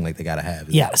next thing. Like they gotta have.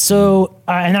 Yeah. So,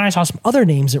 and then I saw some other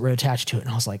names that were attached to it, and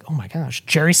I was like, "Oh my gosh,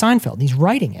 Jerry Seinfeld! He's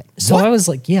writing it." So What? I was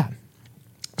like, "Yeah."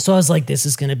 So I was like, "This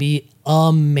is going to be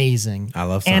amazing." I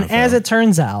love And Seinfeld. as it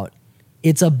turns out,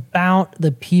 it's about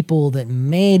the people that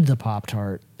made the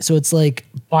Pop-Tart. So it's like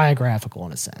biographical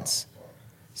in a sense.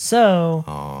 So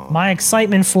my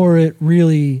excitement for it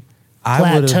really I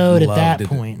would've plateaued at loved that it.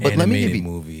 point. But let me give Animated you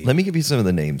movie. let me give you some of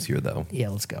the names here, though. Yeah,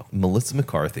 let's go. Melissa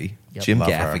McCarthy, Yep. Jim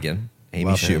Love her. Gaffigan, Amy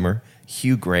Love him. Schumer,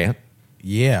 Hugh Grant,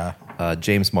 Yeah.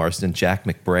 James Marsden, Jack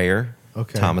McBrayer,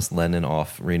 Okay. Thomas Lennon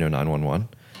off Reno 911,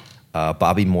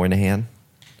 Bobby Moynihan,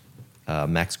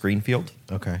 Max Greenfield.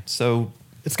 Okay. So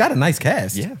It's got a nice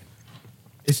cast. yeah,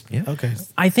 It's Yeah. okay.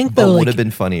 I think but though, would like, have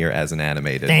been funnier as an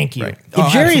animated. thank you. Right. If Oh,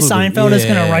 Jerry absolutely. Seinfeld is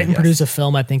going to Yeah, write and yes. produce a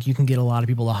film, I think you can get a lot of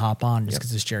people to hop on just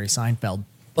because it's Jerry Seinfeld.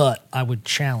 But I would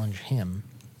challenge him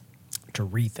to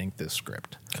rethink this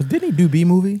script. Because didn't he do B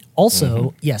movie?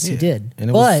 Also, yes, he Yeah. did. And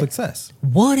it but was a success.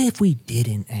 what if we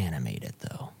didn't animate it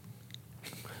though?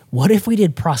 What if we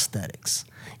did prosthetics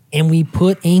and we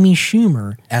put Amy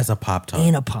Schumer As a Pop-Tart.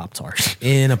 in a Pop-Tart?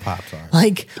 In a Pop-Tart.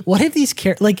 Like, what if these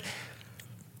like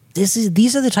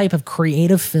these are the type of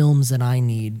creative films that I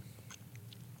need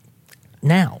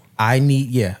now. I'm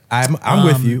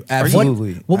with you.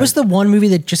 Absolutely. What was the one movie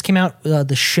that just came out?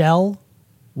 The Shell.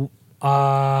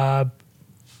 God,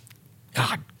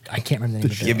 I can't remember the name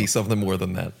of it. Give me something more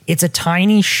than that. It's a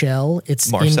tiny shell.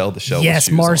 It's Marcel the Shell with Yes,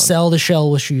 shoes Marcel the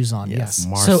Shell with shoes on. Yes.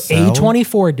 Marcel? So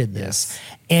A24 did this, Yes.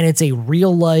 and it's a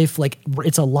real life, like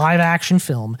it's a live action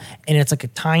film, and it's like a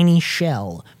tiny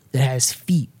shell that has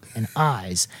feet and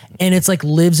eyes, and it's like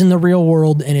lives in the real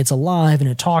world, and it's alive, and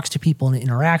it talks to people, and it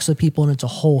interacts with people, and it's a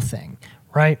whole thing,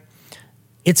 right?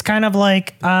 It's kind of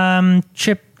like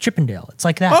Chippendale. It's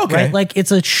like that, Okay. right? Like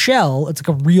it's a shell. It's like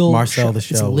a real Marcel the It's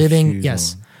Shell with living. shoes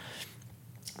Yes. on.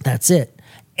 That's it.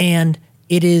 And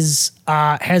it is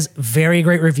has very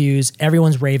great reviews.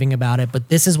 Everyone's raving about it. But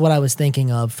this is what I was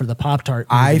thinking of for the Pop-Tart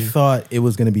movie. I thought it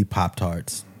was going to be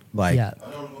Pop-Tarts. Like, yeah. I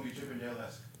know it's gonna be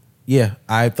Chippendale-esque. yeah,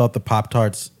 I thought the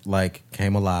Pop-Tarts like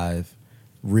came alive,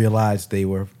 realized they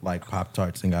were like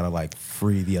Pop-Tarts and got to like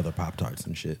free the other Pop-Tarts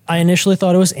and shit. I initially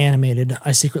thought it was animated.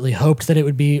 I secretly hoped that it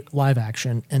would be live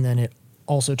action. And then it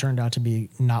also turned out to be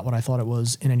not what I thought it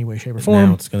was in any way, shape, or Now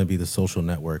form. it's going to be the Social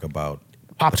Network about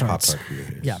Pop-Tarts. the Pop-Tart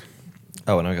creators. Yeah.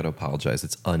 Oh, and I got to apologize.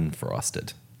 It's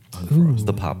unfrosted. It's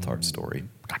the Pop-Tart story.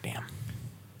 Goddamn.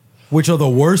 Which are the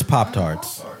worst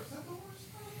Pop-Tarts?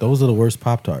 Those are the worst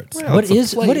Pop-Tarts. Well, What it's a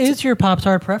is plate. what is your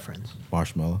Pop-Tart preference?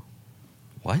 Marshmallow.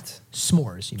 What?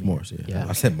 S'mores, you mean? S'mores, yeah.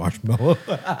 I said marshmallow.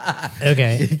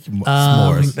 Okay.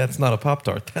 S'mores. That's not a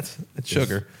Pop-Tart. That's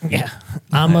sugar. Yeah.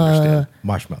 I'm understand.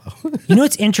 Marshmallow. You know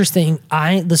what's interesting?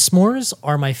 The s'mores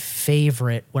are my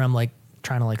favorite when I'm like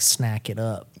trying to like snack it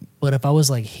up. But if I was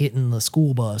like hitting the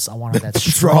school bus, I wanted that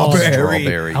strawberry.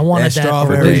 Strawberry. I wanted that that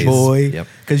strawberry days. boy. Yep.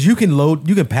 Because you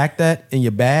can pack that in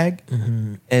your bag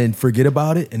and forget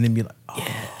about it and then be like, oh,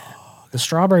 The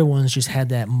strawberry ones just had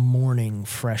that morning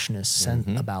freshness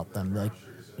scent about them. Like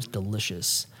it was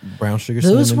delicious. brown sugar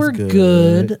Those cinnamon's were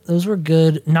good. Those were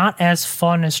good. Not as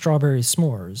fun as strawberry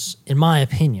s'mores, in my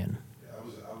opinion.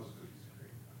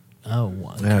 Oh,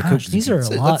 wow. Yeah, Gosh, cookies- these are a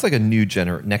That's lot. like a new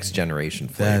next generation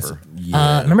That's flavor.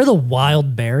 yeah. Remember the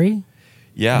wild berry?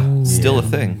 Yeah, still a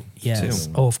thing. Yes.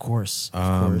 Too. Oh, of course.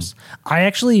 Of course. I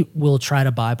actually will try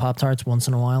to buy Pop-Tarts once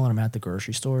in a while when I'm at the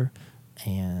grocery store.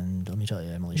 And let me tell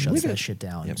you, Emily shuts that shit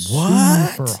down.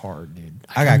 What? Super hard, dude.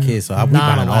 I got kids, so we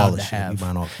not buying all allowed the to shit. We have.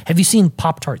 buying all. Have you seen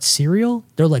Pop-Tart cereal?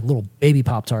 They're like little baby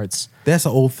Pop-Tarts. That's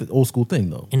an old school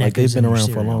thing though. And Like that they've goes been in your around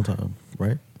for a cereal. long time,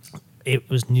 right? It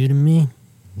was new to me.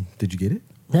 Did you get it?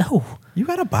 No. You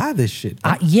gotta buy this shit.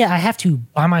 Yeah, I have to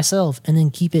by myself and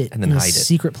then keep it And then in a hide it.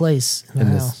 secret place in the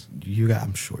And house.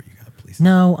 I'm sure you got a place.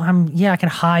 No, I can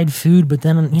hide food, but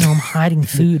then I'm hiding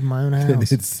food in my own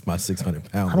house. It's my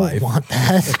 600-pound I don't life want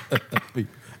that.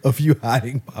 of you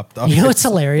hiding Pop-Tarts. You know what's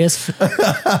hilarious?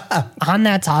 On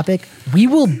that topic, we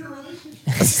will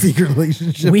a secret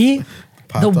relationship. the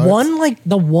Pop-Tarts?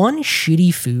 one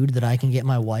shitty food that I can get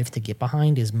my wife to get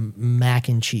behind is mac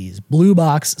and cheese. Blue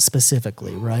Box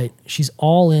specifically, right? She's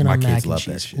all in My on kids mac and love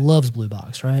that cheese. shit. Loves Blue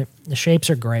Box, right? The shapes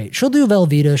are great. She'll do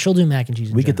Velveeta. She'll do mac and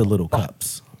cheese. in We get the general. little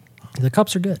cups. The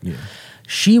cups are good. Yeah.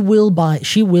 She will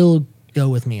go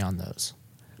with me on those.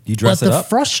 Do you dress but it the up?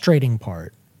 frustrating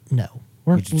part, no.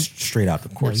 We're He's just straight out the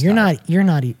no, court.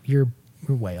 you're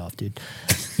way off, dude.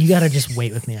 You got to just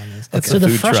wait with me on this. That's So a the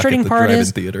food truck frustrating at the part drive-in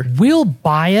is theater. we'll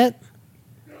buy it,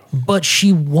 but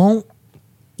she won't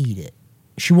eat it.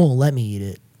 She won't let me eat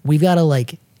it. We've got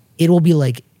to it will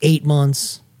be 8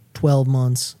 months, 12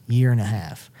 months, year and a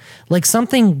half.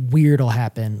 Something weird will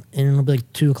happen and it'll be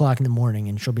 2 o'clock in the morning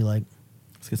and she'll be like,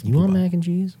 Let's get some you want poop out. mac and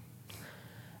cheese?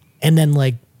 And then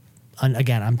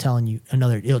again, I'm telling you,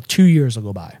 2 years will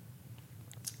go by.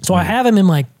 So I have them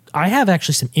in I have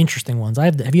actually some interesting ones.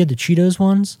 Have you had the Cheetos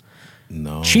ones?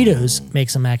 No. Cheetos make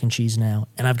some mac and cheese now,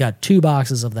 and I've got 2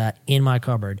 boxes of that in my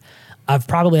cupboard. I've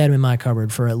probably had them in my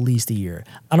cupboard for at least a year.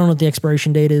 I don't know what the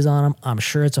expiration date is on them. I'm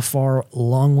sure it's a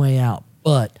long way out,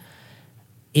 but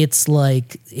it's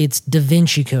Da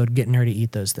Vinci Code getting her to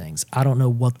eat those things. I don't know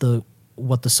what the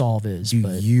solve is. Do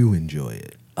but you enjoy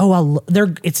it?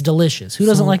 it's delicious. Who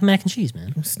doesn't like mac and cheese,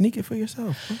 man? Sneak it for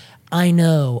yourself. I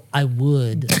know I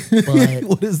would, but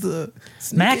What is the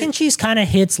mac and cheese kind of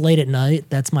hits late at night.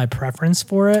 That's my preference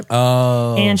for it.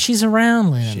 Oh, And she's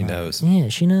around late at She night. knows. Yeah,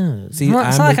 she knows. See, it's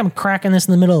I'm not like I'm cracking this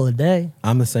in the middle of the day.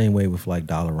 I'm the same way with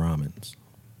dollar ramens.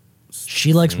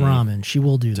 She likes ramen. She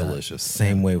will do that. Delicious.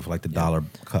 Same way with the dollar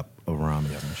cup of ramen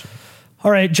and shit.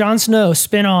 All right, Jon Snow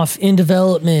spinoff in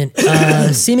development.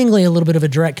 Seemingly a little bit of a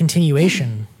direct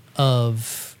continuation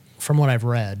from what I've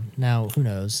read. Now, who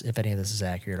knows if any of this is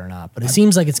accurate or not? But it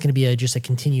seems like it's going to be just a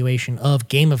continuation of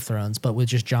Game of Thrones, but with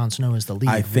just Jon Snow as the lead.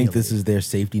 I think really. this is their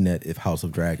safety net if House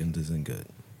of Dragons isn't good.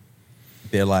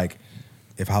 They're like,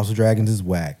 if House of Dragons is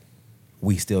whack,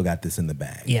 we still got this in the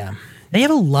bag. Yeah. They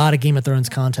have a lot of Game of Thrones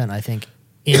content, I think,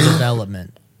 in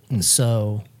development.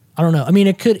 So, I don't know. I mean,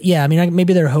 it could, yeah. I mean,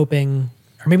 maybe they're hoping,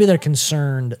 or maybe they're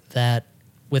concerned that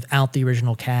without the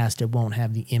original cast, it won't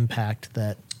have the impact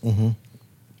that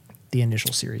the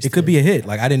initial series It could did. be a hit.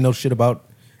 I didn't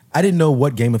know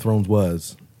what Game of Thrones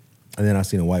was. And then I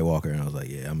seen a White Walker and I was like,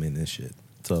 yeah, I'm in this shit.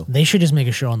 So They should just make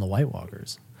a show on the White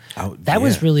Walkers. That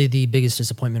was yeah. really the biggest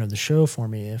disappointment of the show for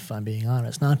me, if I'm being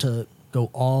honest. Not to go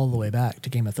all the way back to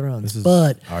Game of Thrones, This is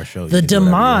but our show. You the can do whatever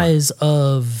you want. demise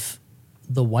of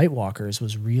the White Walkers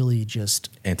was really just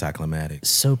Anticlimactic.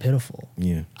 so pitiful.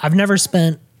 Yeah. I've never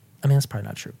spent, I mean, that's probably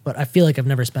not true, but I feel like I've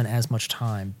never spent as much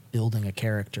time building a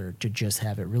character to just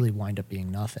have it really wind up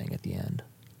being nothing at the end.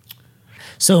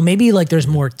 So maybe there's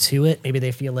more to it. Maybe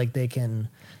they feel like they can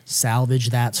salvage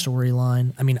that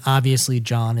storyline. I mean, obviously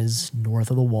Jon is north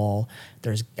of the wall.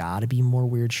 There's got to be more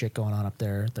weird shit going on up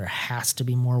there. There has to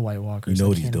be more White Walkers. You know I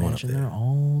what he's can't doing up imagine there. They're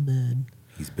all dead.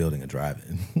 He's building a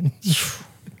drive-in.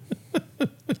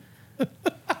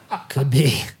 Could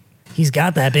be. He's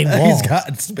got that big wall. He's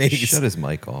got space. Shut his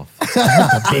mic off.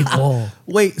 a big wall.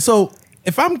 Wait, so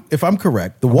if I'm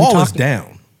correct, the wall is talking-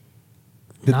 down.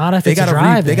 Not if They it's a gotta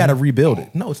drive-in. they gotta rebuild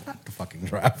it. No, it's not the fucking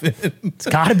drive-in. It's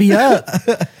got to be up.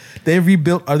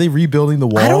 Are they rebuilding the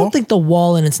wall? I don't think the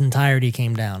wall in its entirety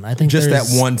came down. I think Just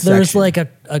there's- that one There's section.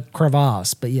 a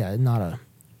crevasse, but yeah, not a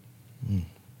No,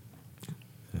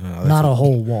 that's not a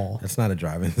whole wall. That's not a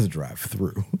drive-in. It's a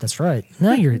drive-through. That's right.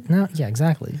 Yeah,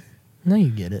 exactly. Now you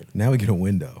get it. Now we get a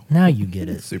window. Now you get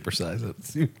it. Supersize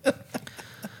it.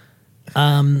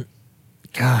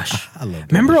 Gosh. I love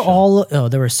that Remember show.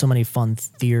 there were so many fun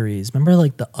theories. Remember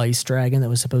the ice dragon that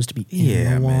was supposed to be in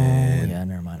Yeah, the wall? man. Yeah,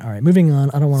 never mind. All right, moving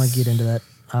on. I don't want to get into that.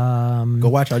 Go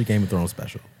watch our Game of Thrones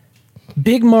special.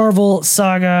 Big Marvel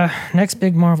saga. Next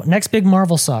big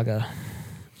Marvel saga.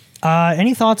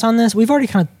 Any thoughts on this? We've already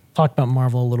kind of talked about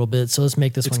Marvel a little bit, so let's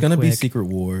make this It's one gonna be quick. Secret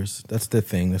Wars. That's the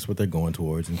thing. That's what they're going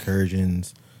towards.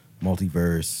 Incursions,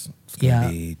 multiverse. It's Yeah.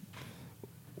 gonna be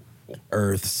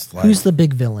Earths. Who's the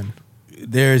big villain?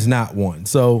 There's not one.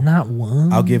 So Not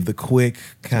one. I'll give the quick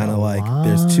kind of a like lot.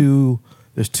 there's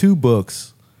two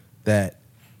books that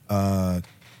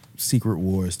Secret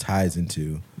Wars ties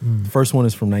into. The first one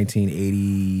is from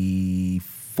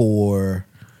 1984,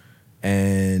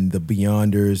 and the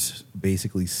Beyonders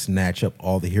basically snatch up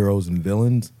all the heroes and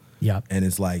villains. Yep. And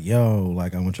it's like, yo,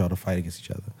 like I want y'all to fight against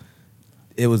each other.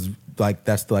 It was like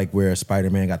that's like where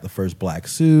Spider-Man got the first black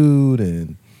suit,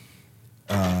 and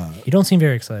You don't seem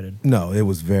very excited. no, it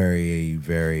was very,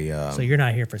 very So you're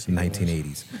not here for Secret Wars.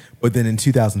 1980s. But then in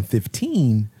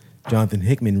 2015, Jonathan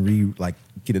Hickman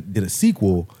did a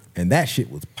sequel, and that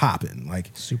shit was popping, like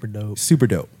Super dope. super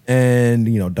dope. And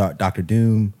Doctor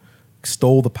Doom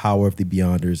stole the power of the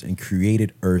Beyonders and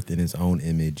created Earth in his own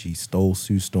image. He stole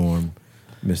Sue Storm,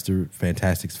 Mr.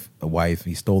 Fantastic's wife.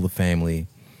 He stole the family,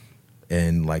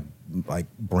 and like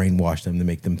brainwashed them to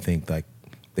make them think like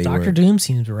they were. Doctor Doom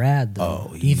seems rad though.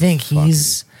 Oh, Do you he's think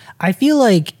he's? I feel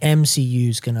like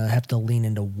MCU's gonna have to lean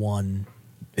into one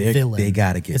villain. They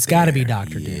gotta get. It's got to be there.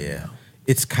 Doctor Doom. Yeah.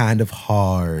 it's kind of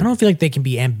hard. I don't feel like they can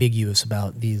be ambiguous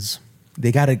about these.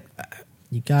 They gotta.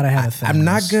 You gotta have a thing. I'm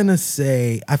not gonna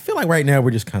say. I feel like right now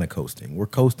we're just kind of coasting. We're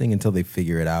coasting until they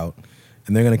figure it out,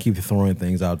 and they're gonna keep throwing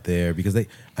things out there because they.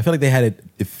 I feel like they had a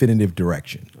definitive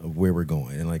direction of where we're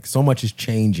going, and like so much is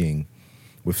changing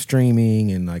with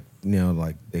streaming, and like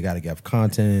like they gotta have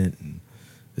content, and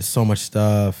there's so much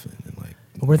stuff, and like.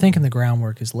 But we're thinking the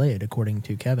groundwork is laid, according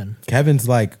to Kevin. Kevin's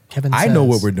like, Kevin I know says-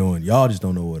 what we're doing. Y'all just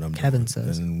don't know what I'm doing. Kevin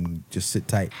says. And just sit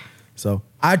tight. So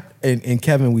and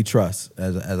Kevin we trust,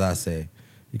 as I say,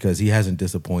 because he hasn't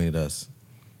disappointed us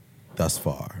thus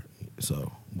far.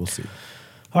 So we'll see.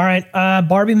 All right,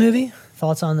 Barbie movie.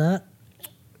 Thoughts on that?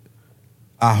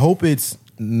 I hope it's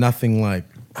nothing like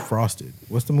Frosted.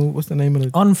 What's the movie? What's the name of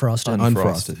it? Unfrosted.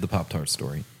 Unfrosted. The Pop-Tart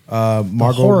story. The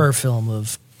Margot horror film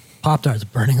of Pop-Tarts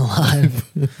burning alive.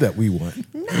 that we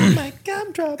want. My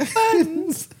gumdrop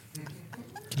buttons.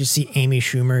 Did you see Amy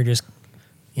Schumer just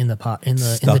in the Stuck in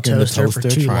the toaster for toaster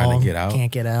too trying to long? get out.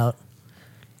 Can't get out.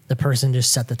 The person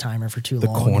just set the timer for too The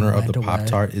long. corner and of the went away.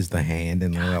 Pop-Tart is the hand,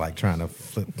 and they're like trying to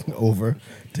flip over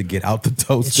to get out the It's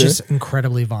toaster. just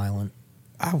incredibly violent.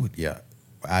 I would.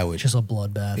 Just a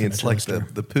bloodbath. in It's a like toaster.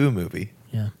 the Pooh movie.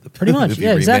 Yeah. The Pooh Pretty much. movie Yeah,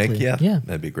 remake. exactly. Yeah, Yeah.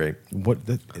 that'd be great.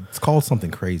 It's called something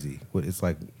crazy. What it's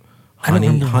like I don't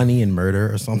remember. honey and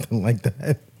murder or something like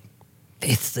that.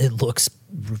 It looks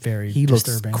very He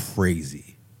disturbing. looks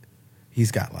crazy.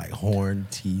 He's got like horn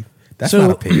teeth. That's So-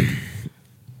 not a pig.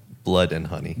 Blood and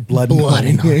honey. Blood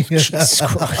and honey. It's Jesus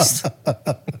Christ.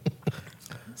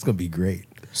 gonna be great.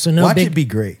 So no Watch big, it be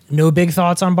great. no big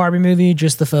thoughts on Barbie movie.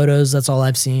 Just the photos. That's all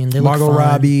I've seen. They Margot look fine.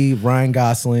 Robbie, Ryan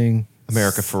Gosling,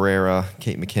 America Ferrera,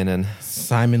 Kate McKinnon.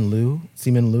 Simon Liu,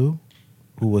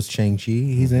 who was Shang-Chi.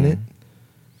 He's in it.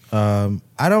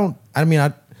 I don't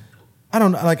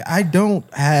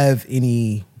have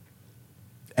any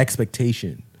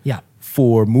expectation Yeah.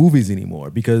 for movies anymore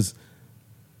because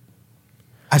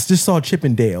I just saw Chip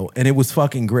and Dale and it was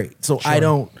fucking great. So I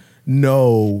don't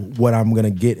know what I'm gonna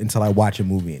get until I watch a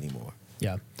movie anymore,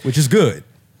 Yeah. which is good.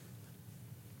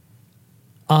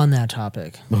 On that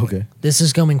topic, Okay. this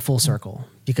is going full circle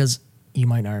because you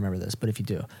might not remember this, but if you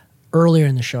do, earlier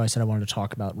in the show, I said I wanted to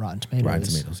talk about Rotten Tomatoes. Rotten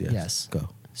Tomatoes, yes. Yes. Go.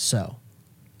 So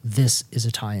this is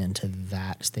a tie-in to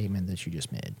that statement that you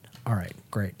just made. All right,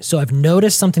 great. So I've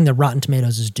noticed something that Rotten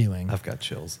Tomatoes is doing. I've got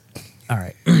chills. All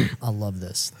right, I love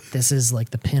this. This is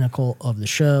like the pinnacle of the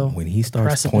show. When he starts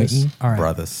Precipice. pointing, all right,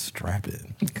 brother, strap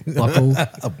in. buckle,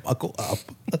 Buckle up.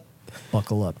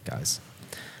 buckle up, guys.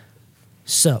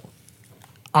 So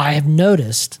I have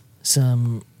noticed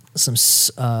some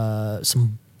BS,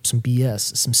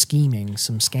 some scheming,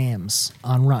 some scams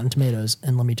on Rotten Tomatoes,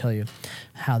 and let me tell you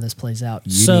how this plays out.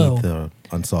 You So need the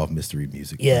Unsolved Mystery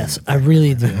music. yes, I playing.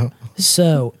 really do.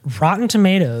 So Rotten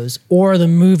Tomatoes or the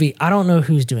movie, I don't know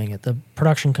who's doing it. The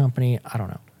production company, I don't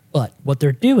know. But what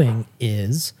they're doing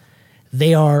is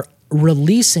they are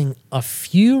releasing a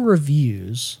few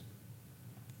reviews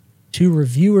to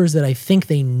reviewers that I think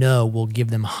they know will give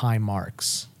them high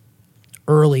marks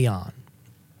early on.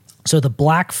 So the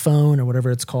Black Phone or whatever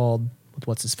it's called, with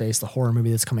what's his face, the horror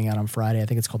movie that's coming out on Friday, I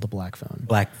think it's called The Black Phone.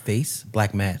 Black face?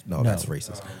 Black mask? No, No. that's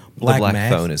racist. The Black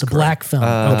mask? Phone is The correct. Black Phone.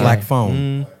 The Okay. Black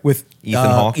phone with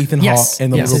Ethan Hawke? Ethan Yes. Hawke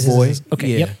and the Yes, little yes, boy. yes, yes.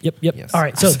 Okay. Yeah. Yep. Yes. All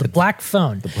right. So the Black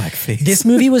Phone. The black face. This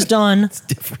movie was done.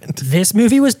 Different. This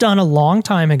movie was done a long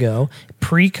time ago,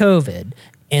 pre-COVID,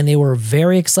 and they were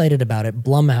very excited about it.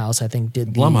 Blumhouse, I think,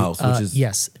 did the Blumhouse, which is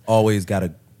yes. always got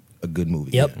a good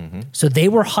movie. Yep. Yeah. So they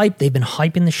were hyped. They've been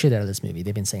hyping the shit out of this movie.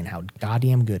 They've been saying how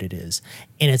goddamn good it is,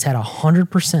 and it's had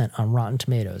 100% on Rotten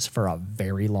Tomatoes for a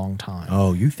very long time.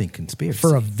 Oh, you think conspiracy?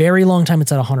 For a very long time,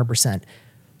 it's at 100%.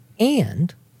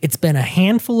 And it's been a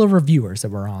handful of reviewers that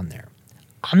were on there.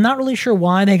 I'm not really sure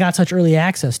why they got such early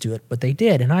access to it, but they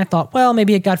did. And I thought, well,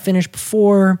 maybe it got finished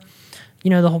before,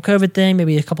 the whole COVID thing.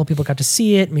 Maybe a couple of people got to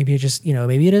see it. Maybe it just,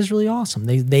 maybe it is really awesome.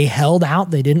 They held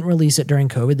out. They didn't release it during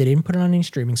COVID. They didn't put it on any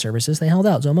streaming services. They held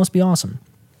out. So it must be awesome.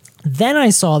 Then I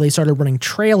saw they started running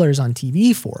trailers on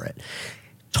TV for it,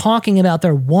 talking about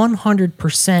their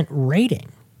 100% rating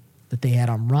that they had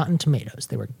on Rotten Tomatoes.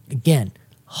 They were, again,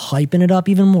 hyping it up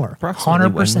even more. Approximately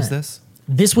 100%. when was this?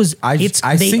 This was, I they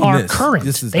seen are this. current.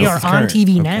 This is They are on current.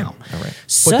 TV Okay. now. All right.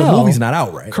 So, But the movie's not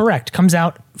out, right? Correct. Comes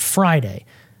out Friday.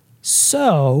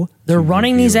 So they're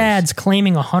running these reviewers. ads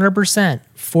claiming 100%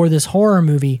 for this horror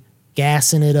movie,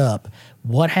 gassing it up.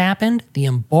 What happened? The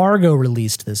embargo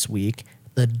released this week.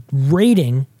 The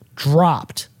rating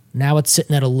dropped. Now it's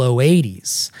sitting at a low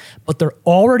 80s. But they're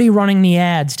already running the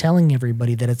ads telling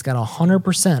everybody that it's got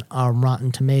 100% on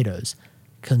Rotten Tomatoes.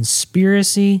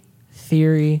 Conspiracy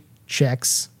theory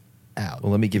checks out.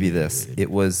 Well, let me give you this. It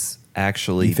was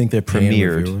actually You think they're paying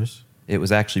premiered. reviewers? It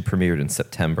was actually premiered in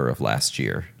September of last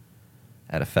year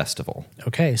at a festival.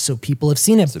 Okay, so people have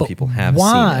seen it, So but people have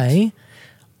why seen it.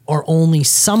 are only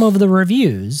some of the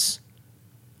reviews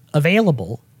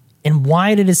available, and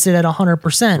why did it sit at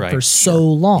 100% Right, for so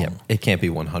long? Yeah, it can't be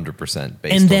 100%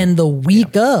 based And on, then the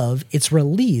week of its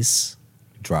release,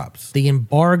 Drops. the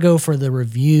embargo for the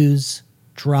reviews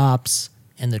drops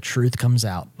and the truth comes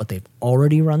out. But they've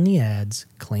already run the ads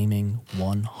claiming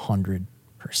 100%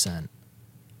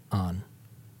 on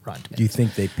Rotten Tomatoes. Do you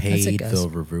think they That's paid it, guys.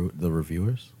 the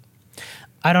reviewers?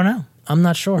 I don't know. I'm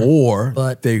not sure. Or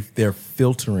but they're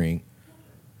filtering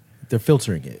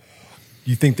it.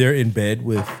 You think they're in bed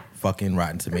with fucking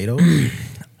Rotten Tomatoes?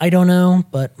 I don't know,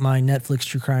 but my Netflix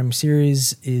true crime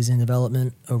series is in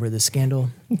development over this scandal,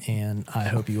 and I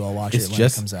hope you all watch it when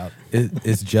it comes out.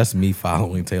 It's just me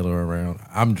following Taylor around.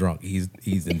 I'm drunk. He's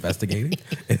investigating.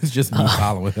 It's just me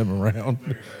following him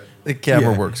around. the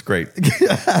camera Yeah. works great.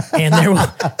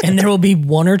 And there will be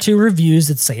one or two reviews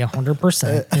that say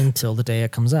 100% until the day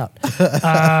it comes out.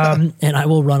 And I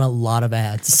will run a lot of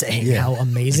ads saying how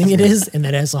amazing it is, and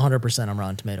that it has 100% on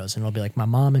Rotten Tomatoes, and it'll be like my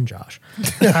mom and Josh.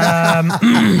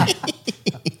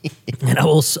 And I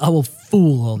will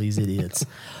fool all these idiots.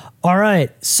 All right.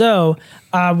 So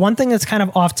one thing that's kind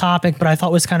of off topic, but I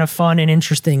thought was kind of fun and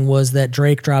interesting, was that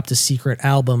Drake dropped a secret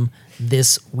album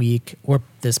this week, or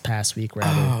this past week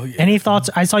rather. Oh, yeah. Any thoughts?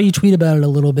 I saw you tweet about it a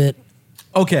little bit,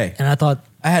 Okay. and I thought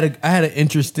I had an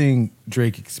interesting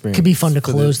Drake experience. it could be fun to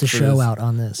for close the for show this. out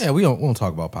on this. Yeah, we don't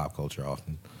talk about pop culture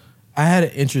often. I had an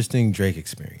interesting Drake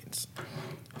experience.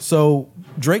 So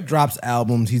Drake drops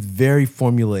albums. He's very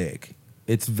formulaic.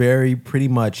 It's very pretty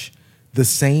much the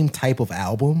same type of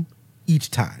album each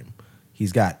time.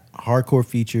 He's got hardcore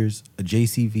features, a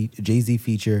Jay-Z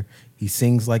feature. He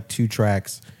sings like 2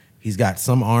 tracks. He's got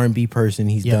some R&B person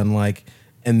he's Yep. done like,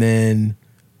 and then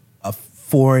a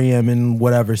 4 a.m. in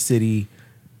whatever city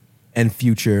and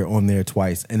Future on there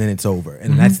twice, and then it's over.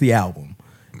 And that's the album.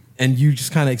 And you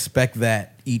just kind of expect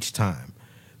that each time.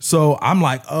 So I'm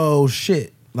like, oh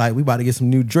shit, like we about to get some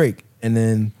new Drake. And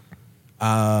then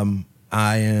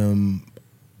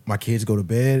my kids go to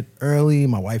bed early.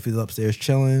 My wife is upstairs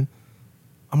chilling.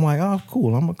 I'm like, oh,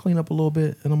 cool. I'm gonna clean up a little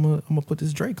bit and I'm gonna put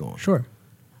this Drake on. Sure.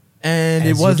 And As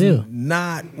it you wasn't do.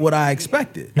 not what I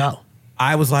expected. No.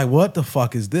 I was like, what the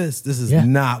fuck is this? This is Yeah.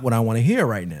 not what I want to hear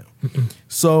right now.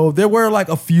 So there were like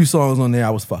a few songs on there I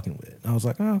was fucking with. I was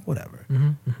like, oh, whatever.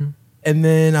 And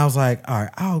then I was like, all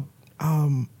right,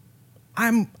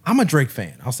 I'm a Drake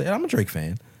fan. I'll say I'm a Drake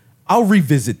fan. I'll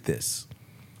revisit this.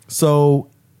 So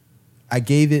I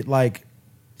gave it like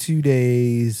 2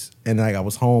 days, and like I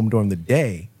was home during the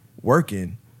day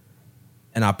working,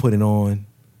 and I put it on,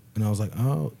 and I was like,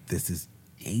 oh, this is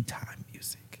daytime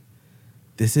music.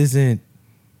 This isn't.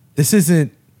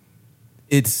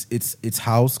 It's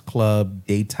house, club,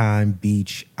 daytime,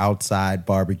 beach, outside,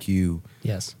 barbecue.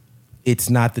 Yes. It's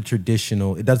not the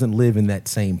traditional. It doesn't live in that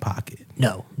same pocket.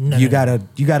 No. You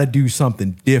gotta do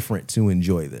something different to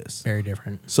enjoy this. Very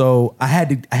different. So I had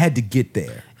to get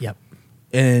there, Yep.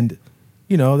 and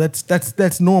you know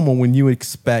that's normal when you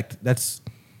expect. That's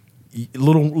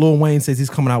Lil Wayne says he's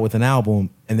coming out with an album,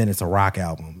 and then it's a rock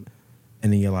album,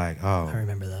 and then you're like, I oh,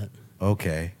 remember that.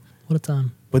 okay. What a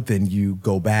time. But then you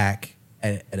go back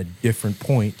at a different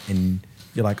point, and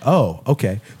you're like, oh,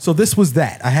 okay. So this was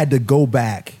that. I had to go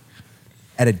back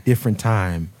at a different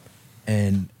time,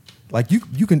 and like you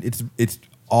can. It's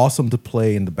awesome to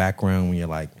play in the background when you're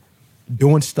like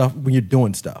doing stuff. When you're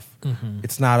doing stuff,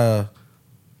 it's not a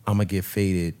I'm gonna get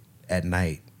faded at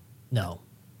night, No.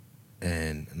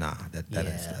 and nah,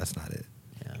 that's not it.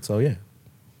 Yeah. So yeah,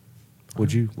 what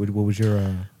was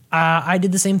your I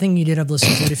did the same thing you did. I've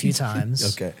listened to it a few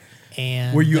times. okay?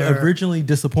 And Were you there- originally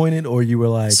disappointed, or you were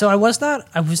like, So I was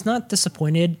not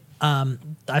disappointed.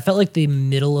 I felt like the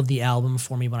middle of the album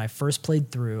for me when I first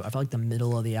played through. I felt like the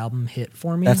middle of the album hit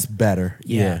for me. that's better?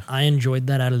 yeah. I enjoyed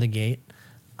that out of the gate.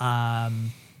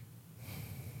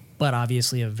 But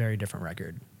obviously a very different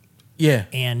record Yeah.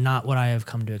 and not what I have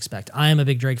come to expect. I am a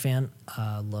big Drake fan.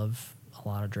 Love a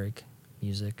lot of Drake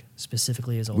music,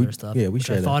 specifically his older stuff. yeah, we which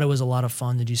share I that. thought it was a lot of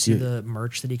fun. Did you see Yeah. the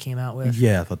merch that he came out with?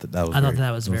 Yeah, I thought that was. I thought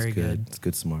that was very good. It's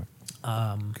good, smart.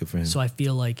 Good for him. So I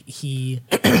feel like he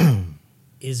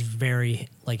is very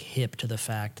like hip to the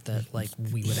fact that like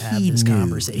we would have He this knew.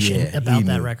 conversation Yeah, about he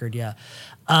that knew. record. Yeah.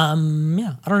 Yeah.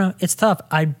 I don't know. It's tough.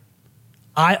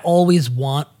 I always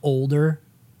want older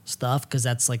stuff because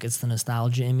that's like it's the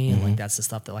nostalgia in me and like that's the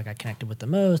stuff that like I connected with the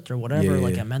most or whatever. Mm-hmm. Yeah,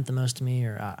 like yeah. it meant the most to me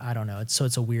or I don't know. It's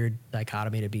a weird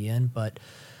dichotomy to be in, but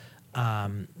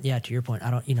yeah, to your point,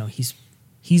 I don't. You know, he's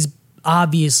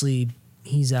obviously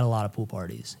he's at a lot of pool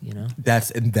parties, you know?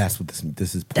 That's what this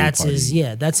is. Pool That's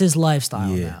party. that's his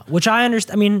lifestyle Yeah. now. Which I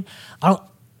understand. I mean, I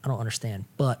don't understand,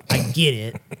 but I get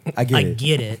it. I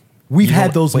get it. We've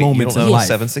had those Wait, moments you in don't know life.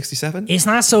 767? It's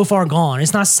not so far gone.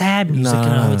 It's not sad music in a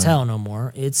Nah. hotel no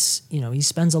more. It's, you know, he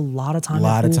spends a lot of time A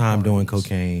lot at of pool time doing parties.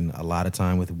 cocaine. A lot of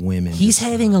time with women. He's Just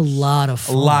having a lot of a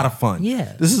fun. lot of fun.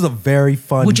 Yeah. This is a very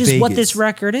fun. Which is what Vegas. this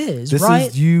record is, This right?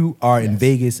 is you are in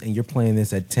Vegas and you're playing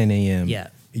this at 10 a.m. Yeah.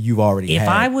 You've already. If had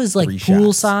I was like 3 shots.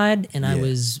 poolside and I Yeah.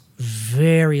 was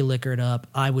very liquored up,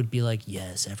 I would be like,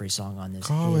 yes, every song on this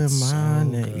Calling is my so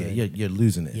name. good. Yeah, you're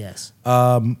losing it. Yes.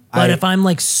 But if I'm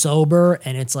like sober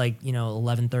and it's like, you know,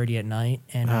 11:30 at night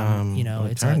and you know,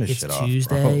 it's turn this it's shit off,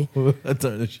 Tuesday bro.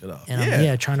 Turn this shit off. and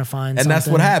I'm trying to find And that's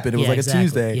what something. happened. It was Yeah, like exactly. a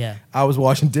Tuesday. Yeah. I was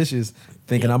washing dishes,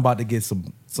 thinking Yeah. I'm about to get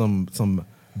some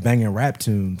banging rap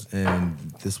tunes, and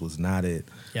this was not it.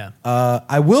 Yeah.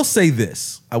 I will say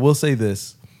this.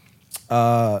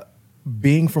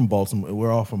 Being from Baltimore,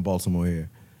 we're all from Baltimore here.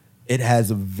 It has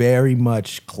a very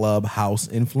much clubhouse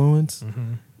influence,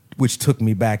 which took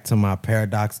me back to my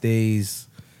Paradox days,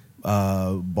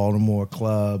 Baltimore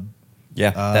club.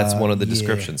 Yeah, that's one of the yeah.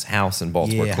 descriptions. House and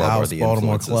Baltimore Yeah, Club are House, the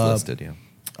Baltimore influences Club. listed.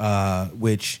 Yeah.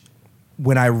 Which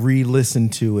when I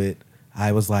re-listened to it,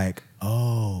 I was like,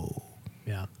 oh,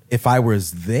 Yeah. if I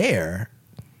was there,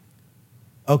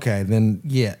 okay, then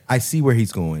yeah, I see where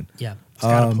he's going. Yeah. It's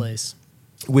got a place.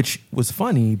 Which was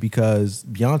funny because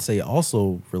Beyonce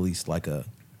also released like a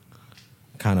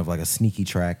kind of like a sneaky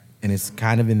track, and it's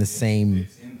kind of in the same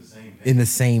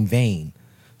vein.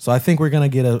 So I think we're gonna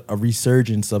get a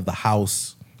resurgence of the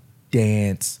house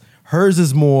dance. Hers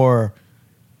is more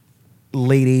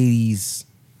late '80s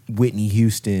Whitney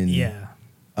Houston Yeah.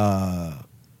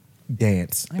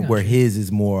 dance, I got where you. his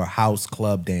is more house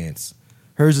club dance.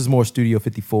 Hers is more Studio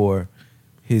 54.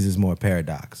 His is more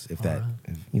Paradox. If that,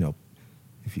 if, you know,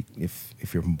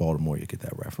 if you're from Baltimore, you get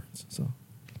that reference. So,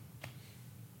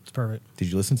 It's perfect. did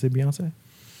you listen to Beyonce?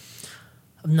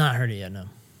 I've not heard it yet, no.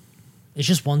 It's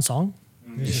just one song?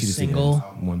 It's She just a just single?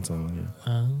 did one song.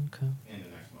 Yeah. Oh, okay.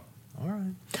 All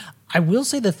right. I will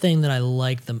say the thing that I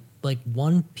like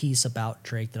one piece about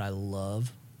Drake that I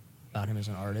love about him as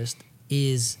an artist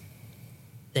is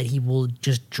that he will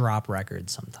just drop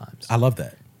records sometimes. I love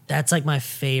that. That's like my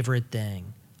favorite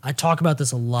thing. I talk about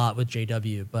this a lot with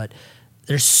JW, but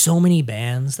there's so many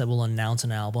bands that will announce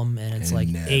an album and it's And like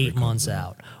never 8 comes months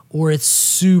out. out, or it's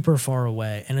super far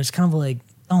away, and it's kind of like,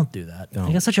 don't do that.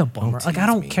 Like, that's such a bummer. Like, I tease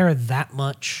don't me. care that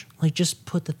much. Like, just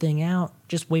put the thing out.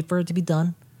 Just wait for it to be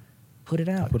done. Put it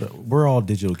out. But we're all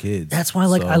digital kids. That's why,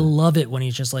 like, so I love it when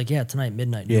he's just like, yeah, tonight,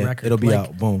 midnight, new yeah, record. it'll be Like,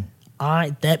 out. Boom.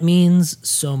 That means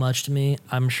so much to me.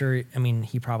 I'm sure. I mean,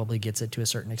 he probably gets it to a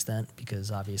certain extent because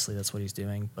obviously that's what he's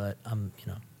doing. But you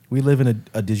know, We live in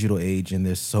a digital age, and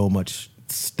there's so much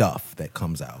stuff that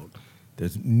comes out.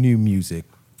 There's new music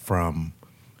from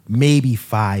maybe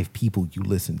 5 people you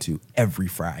listen to every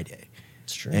Friday.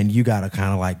 it's true. And you got to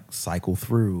kind of like cycle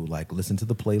through, like listen to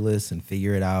the playlist and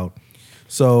figure it out.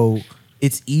 So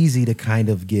it's easy to kind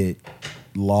of get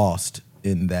lost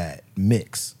in that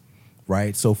mix,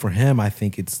 right? So for him, I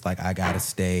think it's like I got to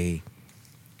stay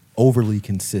overly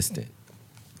consistent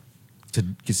to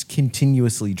just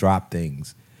continuously drop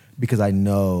things because I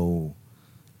know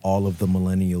all of the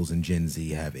millennials and Gen Z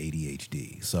have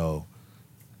ADHD. So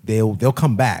they'll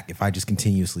come back if I just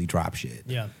continuously drop shit.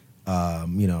 yeah.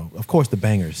 You know, of course the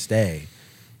bangers stay,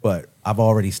 but I've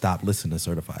already stopped listening to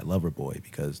Certified Lover Boy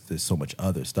because there's so much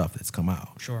other stuff that's come out.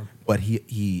 Sure. But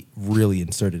he really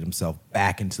inserted himself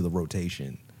back into the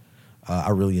rotation. I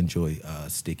really enjoy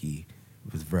Sticky.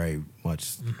 It was very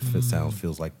much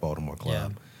feels like Baltimore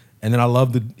Club. Yeah. And then I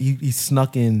love he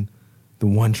snuck in the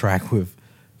one track with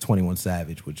 21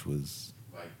 Savage, which was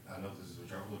Like, I know this is what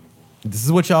y'all looking for. this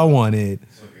is what y'all wanted.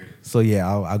 So here it is. So yeah,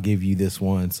 I'll give you this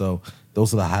one. So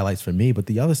those are the highlights for me. But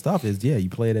the other stuff is, yeah, you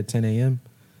play it at 10 a.m.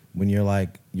 when you're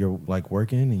like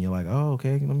working and you're like, oh,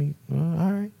 okay, let me, all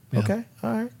right, Yeah. okay,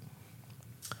 all right.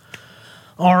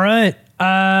 All right.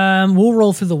 We'll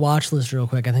roll through the watch list real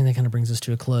quick. I think that kind of brings us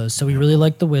to a close. So we really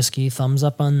like the whiskey. Thumbs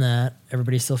up on that.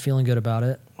 Everybody's still feeling good about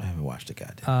it. I haven't watched it,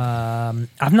 goddamn.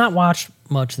 I've not watched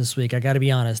much this week. I got to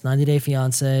be honest. 90 Day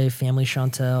Fiance, Family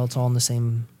Chantel. It's all in the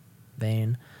same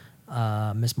vein.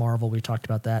 Miss Marvel, we talked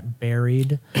about that.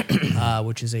 Buried,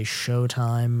 which is a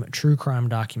Showtime true crime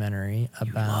documentary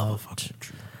about.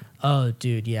 Oh,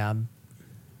 dude, yeah.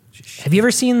 Have you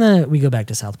ever seen we go back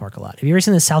to South Park a lot. Have you ever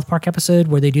seen the South Park episode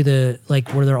where they do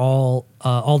where they're all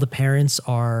the parents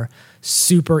are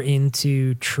super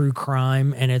into true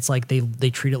crime and it's like they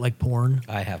treat it like porn?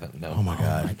 I haven't, no. Oh my Oh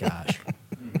my god, gosh.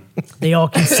 They all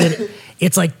consider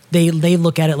it's like they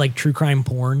look at it like true crime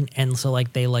porn, and so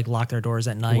like they like lock their doors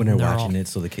at night when they're and watching all, it,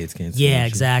 so the kids can't see. Yeah, it.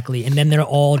 exactly. And then they're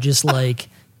all just like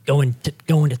going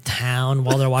to town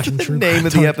while they're watching true The name crime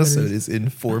of the documentaries. episode is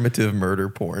informative murder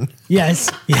porn. Yes.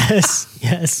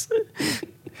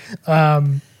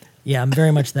 Yeah, I'm very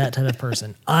much that type of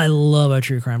person. I love a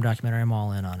true crime documentary. I'm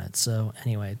all in on it. So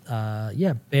anyway,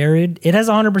 yeah, Buried. It has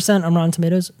 100% on Rotten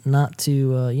Tomatoes. Not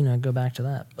to go back to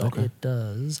that, but it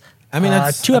does. I mean,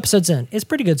 that's 2 episodes in. It's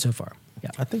pretty good so far. Yeah.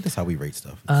 I think that's how we rate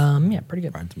stuff. Yeah, pretty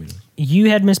good. Rotten Tomatoes. You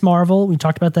had Miss Marvel. We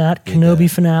talked about that. Did Kenobi that.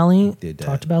 finale. Did that.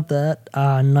 Talked about that.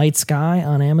 Night Sky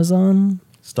on Amazon.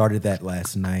 Started that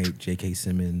last night. J.K.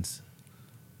 Simmons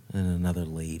and another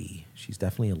lady. She's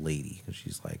definitely a lady because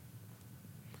she's like,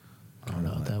 I don't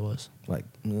know what that was. like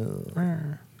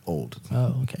old.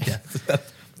 Oh, okay. Yeah,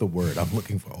 that's the word I'm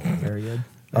looking for. Old. Very good.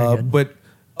 Very good. But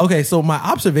okay, so my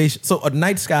observation. So A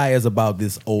Night Sky is about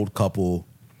this old couple.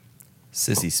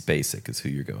 Sissy Spacek is who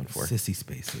you're going for. Sissy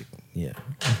Spacek. Yeah,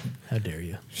 How dare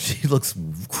you? she looks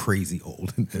crazy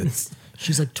old in this.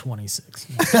 She's like 26.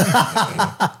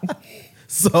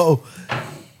 So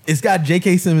it's got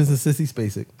J.K. Simmons and Sissy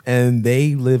Spacek, and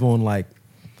they live on like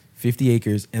 50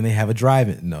 acres, and they have a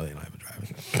drive-in. No, they don't have a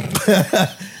drive-in.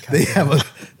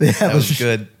 That was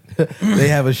good. They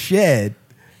have a shed,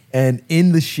 and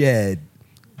in the shed,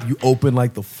 you open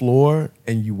like the floor,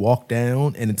 and you walk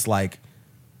down, and it's like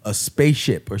a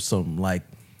spaceship or some like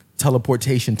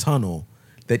teleportation tunnel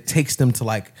that takes them to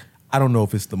like, I don't know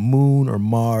if it's the moon or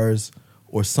Mars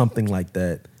or something like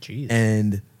that. Jeez.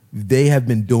 And they have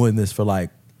been doing this for like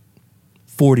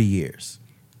 40 years.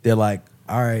 They're like,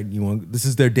 all right, this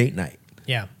is their date night.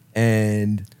 Yeah.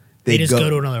 And They just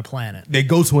go to another planet. They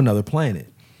go to another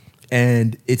planet.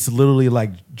 And it's literally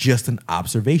like just an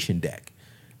observation deck.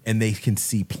 And they can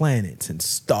see planets and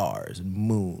stars and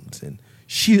moons. And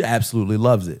she absolutely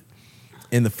loves it.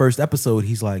 In the first episode,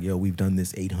 he's like, yo, we've done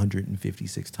this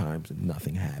 856 times and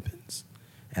nothing happens.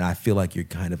 And I feel like you're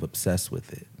kind of obsessed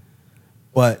with it.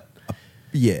 But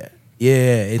yeah,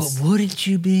 it's. But wouldn't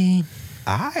you be?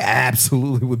 I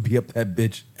absolutely would be up that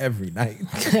bitch every night.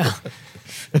 Yeah.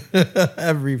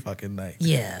 Every fucking night.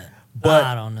 Yeah. But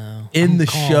I don't know. In I'm the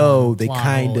calling show, a they plot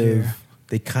kind hole of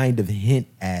here. hint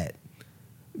at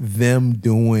them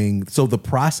doing so the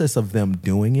process of them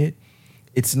doing it,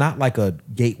 it's not like a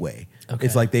gateway. Okay.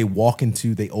 It's like they open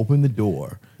the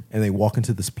door and they walk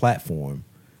into this platform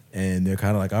and they're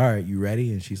kind of like, all right, you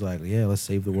ready? And she's like, yeah, let's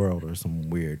save the world or some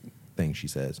weird thing she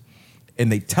says. And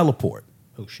they teleport.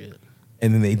 Oh shit.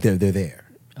 And then they're there.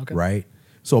 Okay. Right?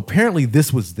 So apparently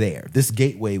this was there. This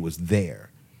gateway was there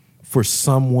for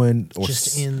someone or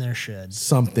Just in their shed.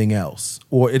 something else.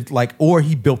 Or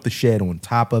he built the shed on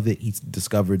top of it. He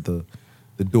discovered the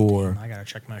door. I gotta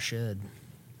check my shed.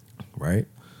 Right?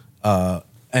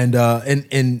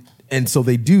 And so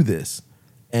they do this.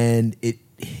 And it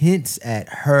hints at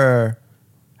her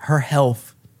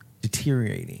health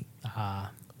deteriorating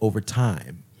over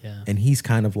time. Yeah. And he's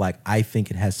kind of like, I think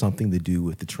it has something to do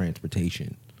with the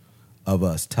transportation of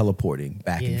us teleporting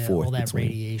back and forth. All that between-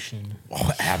 radiation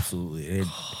Oh, absolutely.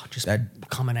 just that-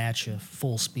 coming at you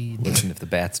full speed. Listen, if the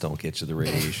bats don't get you, the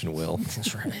radiation will.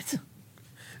 That's right.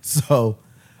 So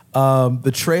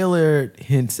the trailer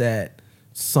hints at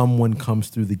someone comes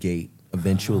through the gate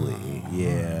eventually.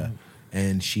 Yeah.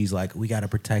 And she's like, we got to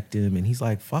protect him. And he's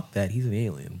like, fuck that. He's an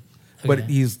alien. But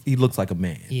Okay. he looks like a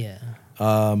man. Yeah.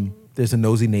 There's a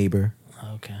nosy neighbor.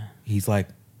 Okay. He's like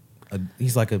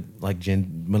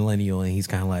Gen millennial, and he's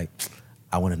kind of like,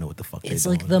 I want to know what the fuck. It's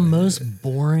they're like doing. the most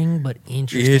boring but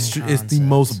interesting. It's the concept.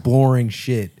 most boring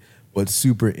shit, but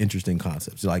super interesting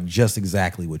concepts. Like just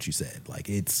exactly what you said. Like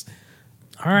it's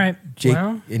All right.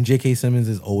 Well, and J.K. Simmons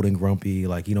is old and grumpy.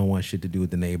 Like you don't want shit to do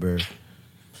with the neighbor.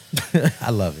 I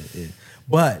love it. Yeah.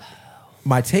 But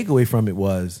my takeaway from it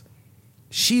was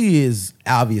she is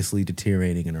obviously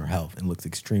deteriorating in her health and looks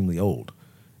extremely old.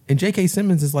 And J.K.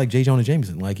 Simmons is like J. Jonah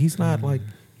Jameson. Like he's not like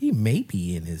he may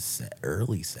be in his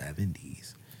early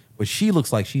 70s, but she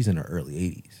looks like she's in her early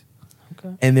 80s.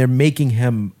 okay. And they're making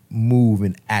him move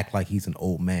and act like he's an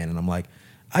old man. And I'm like,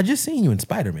 I just seen you in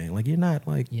Spider-Man. Like you're not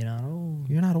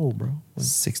old, bro. Like,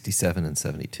 67 and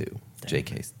 72.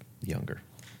 JK's younger.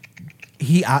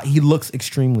 he looks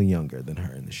extremely younger than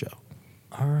her in the show.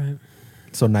 All right.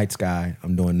 So Night Sky,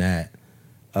 I'm doing that.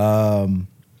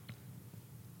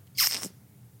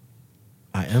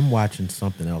 I am watching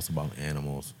something else about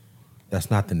animals. That's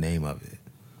not the name of it,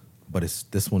 but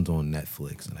this one's on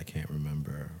Netflix, and I can't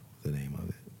remember the name of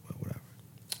it. But whatever.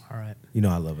 All right. You know,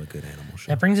 I love a good animal show.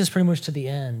 That brings us pretty much to the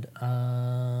end.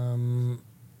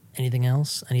 Anything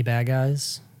else? Any bad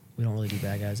guys? We don't really do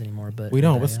bad guys anymore, but We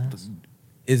don't. bad What's guys.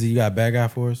 Izzy, you got a bad guy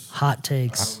for us? Hot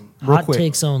takes. Real Hot quick.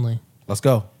 takes only. Let's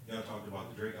go. Y'all talked about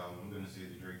the Drake album. I'm going to say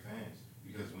the Drake fans.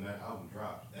 Because when that album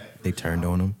dropped, that first They turned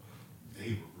album, on him. They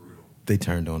were brutal. They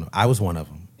turned on him. I was one of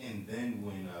them. And then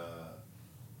when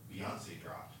Beyonce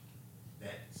dropped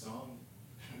that song,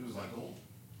 it was like gold.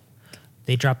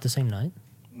 They dropped the same night?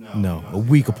 No, a Beyonce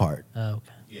week dropped- apart. Oh, okay.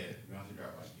 Yeah, Beyonce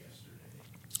dropped like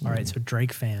yesterday. All right, so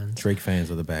Drake fans. Drake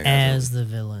fans are the bad guys. As the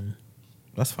villain.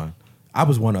 That's fine. I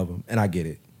was one of them, and I get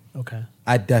it. Okay.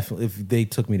 I definitely, if they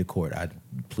took me to court, I'd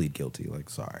plead guilty. Like,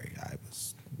 sorry, I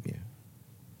was, yeah.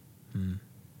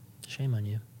 Shame on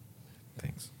you.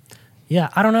 Thanks. Yeah,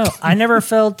 I don't know. I never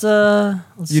felt. You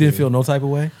didn't feel no type of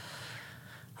way?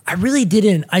 I really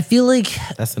didn't. I feel like.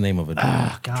 That's the name of a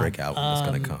God. Drake album that's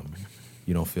gonna come.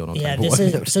 You don't feel no Yeah, type of this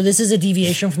way. is so. This is a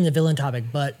deviation from the villain topic,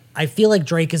 but I feel like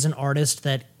Drake is an artist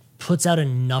that puts out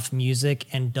enough music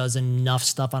and does enough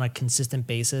stuff on a consistent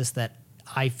basis that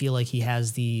I feel like he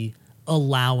has the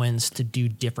allowance to do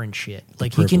different shit.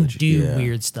 Like he can privilege, do yeah.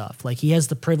 weird stuff. Like he has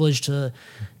the privilege to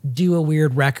do a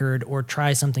weird record or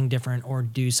try something different or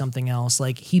do something else.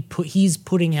 Like he's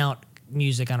putting out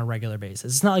music on a regular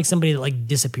basis. It's not like somebody that like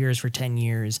disappears for 10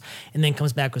 years and then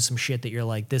comes back with some shit that you're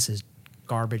like, this is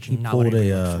garbage and not what I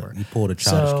looked for. He pulled a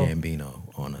Childish So- Gambino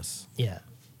on us. Yeah.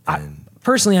 And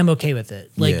Personally, I'm okay with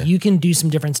it. Like Yeah. you can do some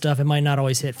different stuff. It might not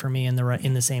always hit for me in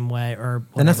the same way or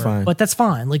whatever. And that's fine. But that's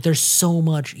fine. Like there's so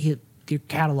much. Your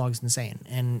catalog's insane,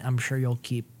 and I'm sure you'll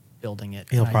keep building it.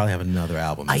 he'll And probably have another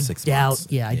album in I 6 doubt. months.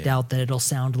 Yeah, I doubt that it'll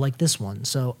sound like this one.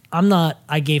 So I'm not.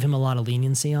 I gave him a lot of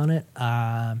leniency on it.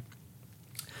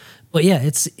 But yeah,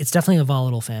 it's definitely a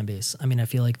volatile fan base. I mean, I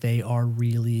feel like they are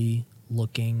really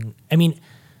looking. I mean,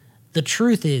 the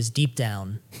truth is, deep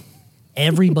down,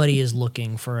 everybody is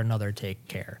looking for another Take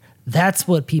Care. That's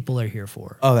what people are here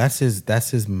for. Oh, that's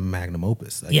his magnum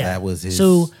opus. Like, Yeah, that was his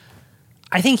So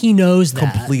I think he knows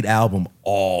that. complete album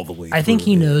all the way I think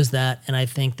through. he Yeah. knows that, and I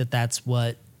think that that's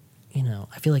what,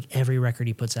 I feel like every record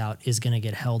he puts out is going to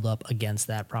get held up against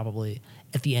that probably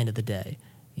at the end of the day,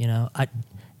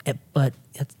 but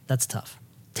that's tough.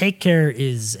 Take Care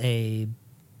is he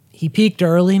peaked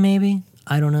early maybe.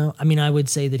 I don't know. I mean, I would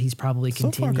say that he's probably So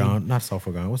far continued. gone. Not so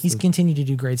far gone. He's continued to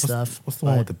do great stuff. What's the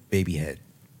one but- with the baby head?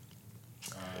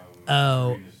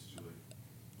 Oh,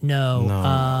 no.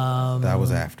 No, that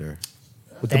was after.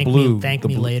 With Thank the blue. Thank the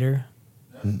Me blue- Later.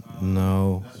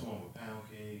 No. That's the one with Pound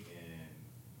Cake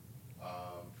and,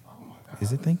 oh my God.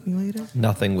 Is it Thank Me Later?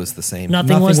 Nothing was the same.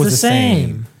 Nothing was the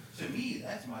same. To me,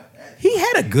 that's He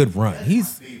had a good run. my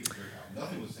He's favorite Drake album.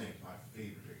 Nothing was the same. It's my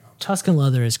favorite Drake album. Tuscan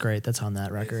Leather is great. That's on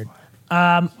that record.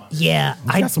 Yeah,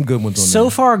 He's got some good ones on So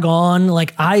there. Far Gone,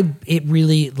 it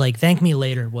really Thank Me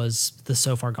Later was the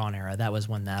So Far Gone era. That was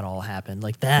when that all happened.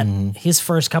 Like that, his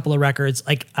first couple of records,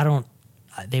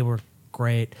 they were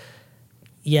great.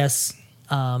 Yes,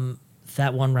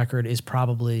 that one record is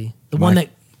probably the one that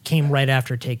came right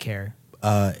after Take Care.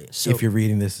 So- if you're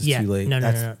reading this, it's Yeah, too late.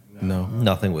 no. No.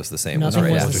 Nothing was the same. Nothing was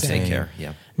right was after the Take same. Care.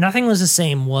 Yeah. Nothing Was the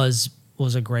Same was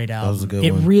a great album. was a good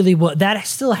it one. really was. That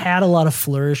still had a lot of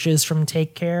flourishes from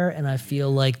Take Care, and I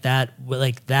feel like that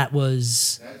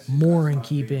was more in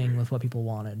keeping with what people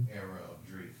wanted. Era of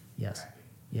Drake. Yes. rapping.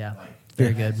 Yeah. Like,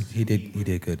 Very good. He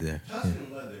did good there. Yeah. Tuscan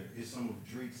Leather is some of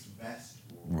Drake's best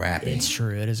Rapping. It's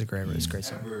true. It is a great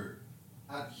song. ever.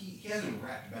 He hasn't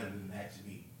rapped better than that to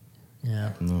me.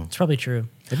 Yeah. No. It's probably true.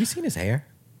 Have you seen his hair?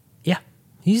 Yeah.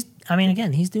 He's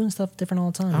doing stuff different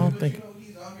all the time. I don't But think.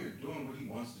 he's out here doing what he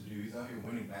wants to do. He's out here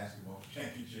winning basketball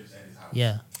championships at his house.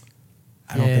 Yeah.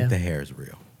 I don't Yeah. think the hair is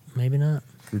real. Maybe not.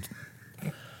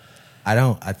 I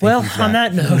don't. I think. Well, he's on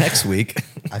got- that note, Next week.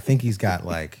 I think he's got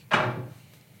like.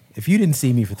 If you didn't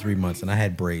see me for 3 months and I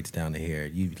had braids down to here,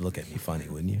 you'd look at me funny,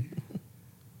 wouldn't you?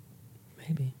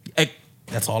 maybe.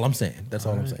 That's all I'm saying. That's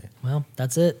all I'm saying. Well,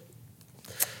 that's it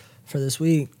for this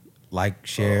week. Like,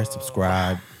 share,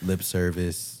 subscribe, lip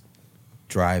service,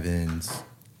 drive-ins.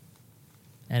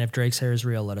 And if Drake's hair is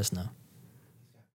real, let us know.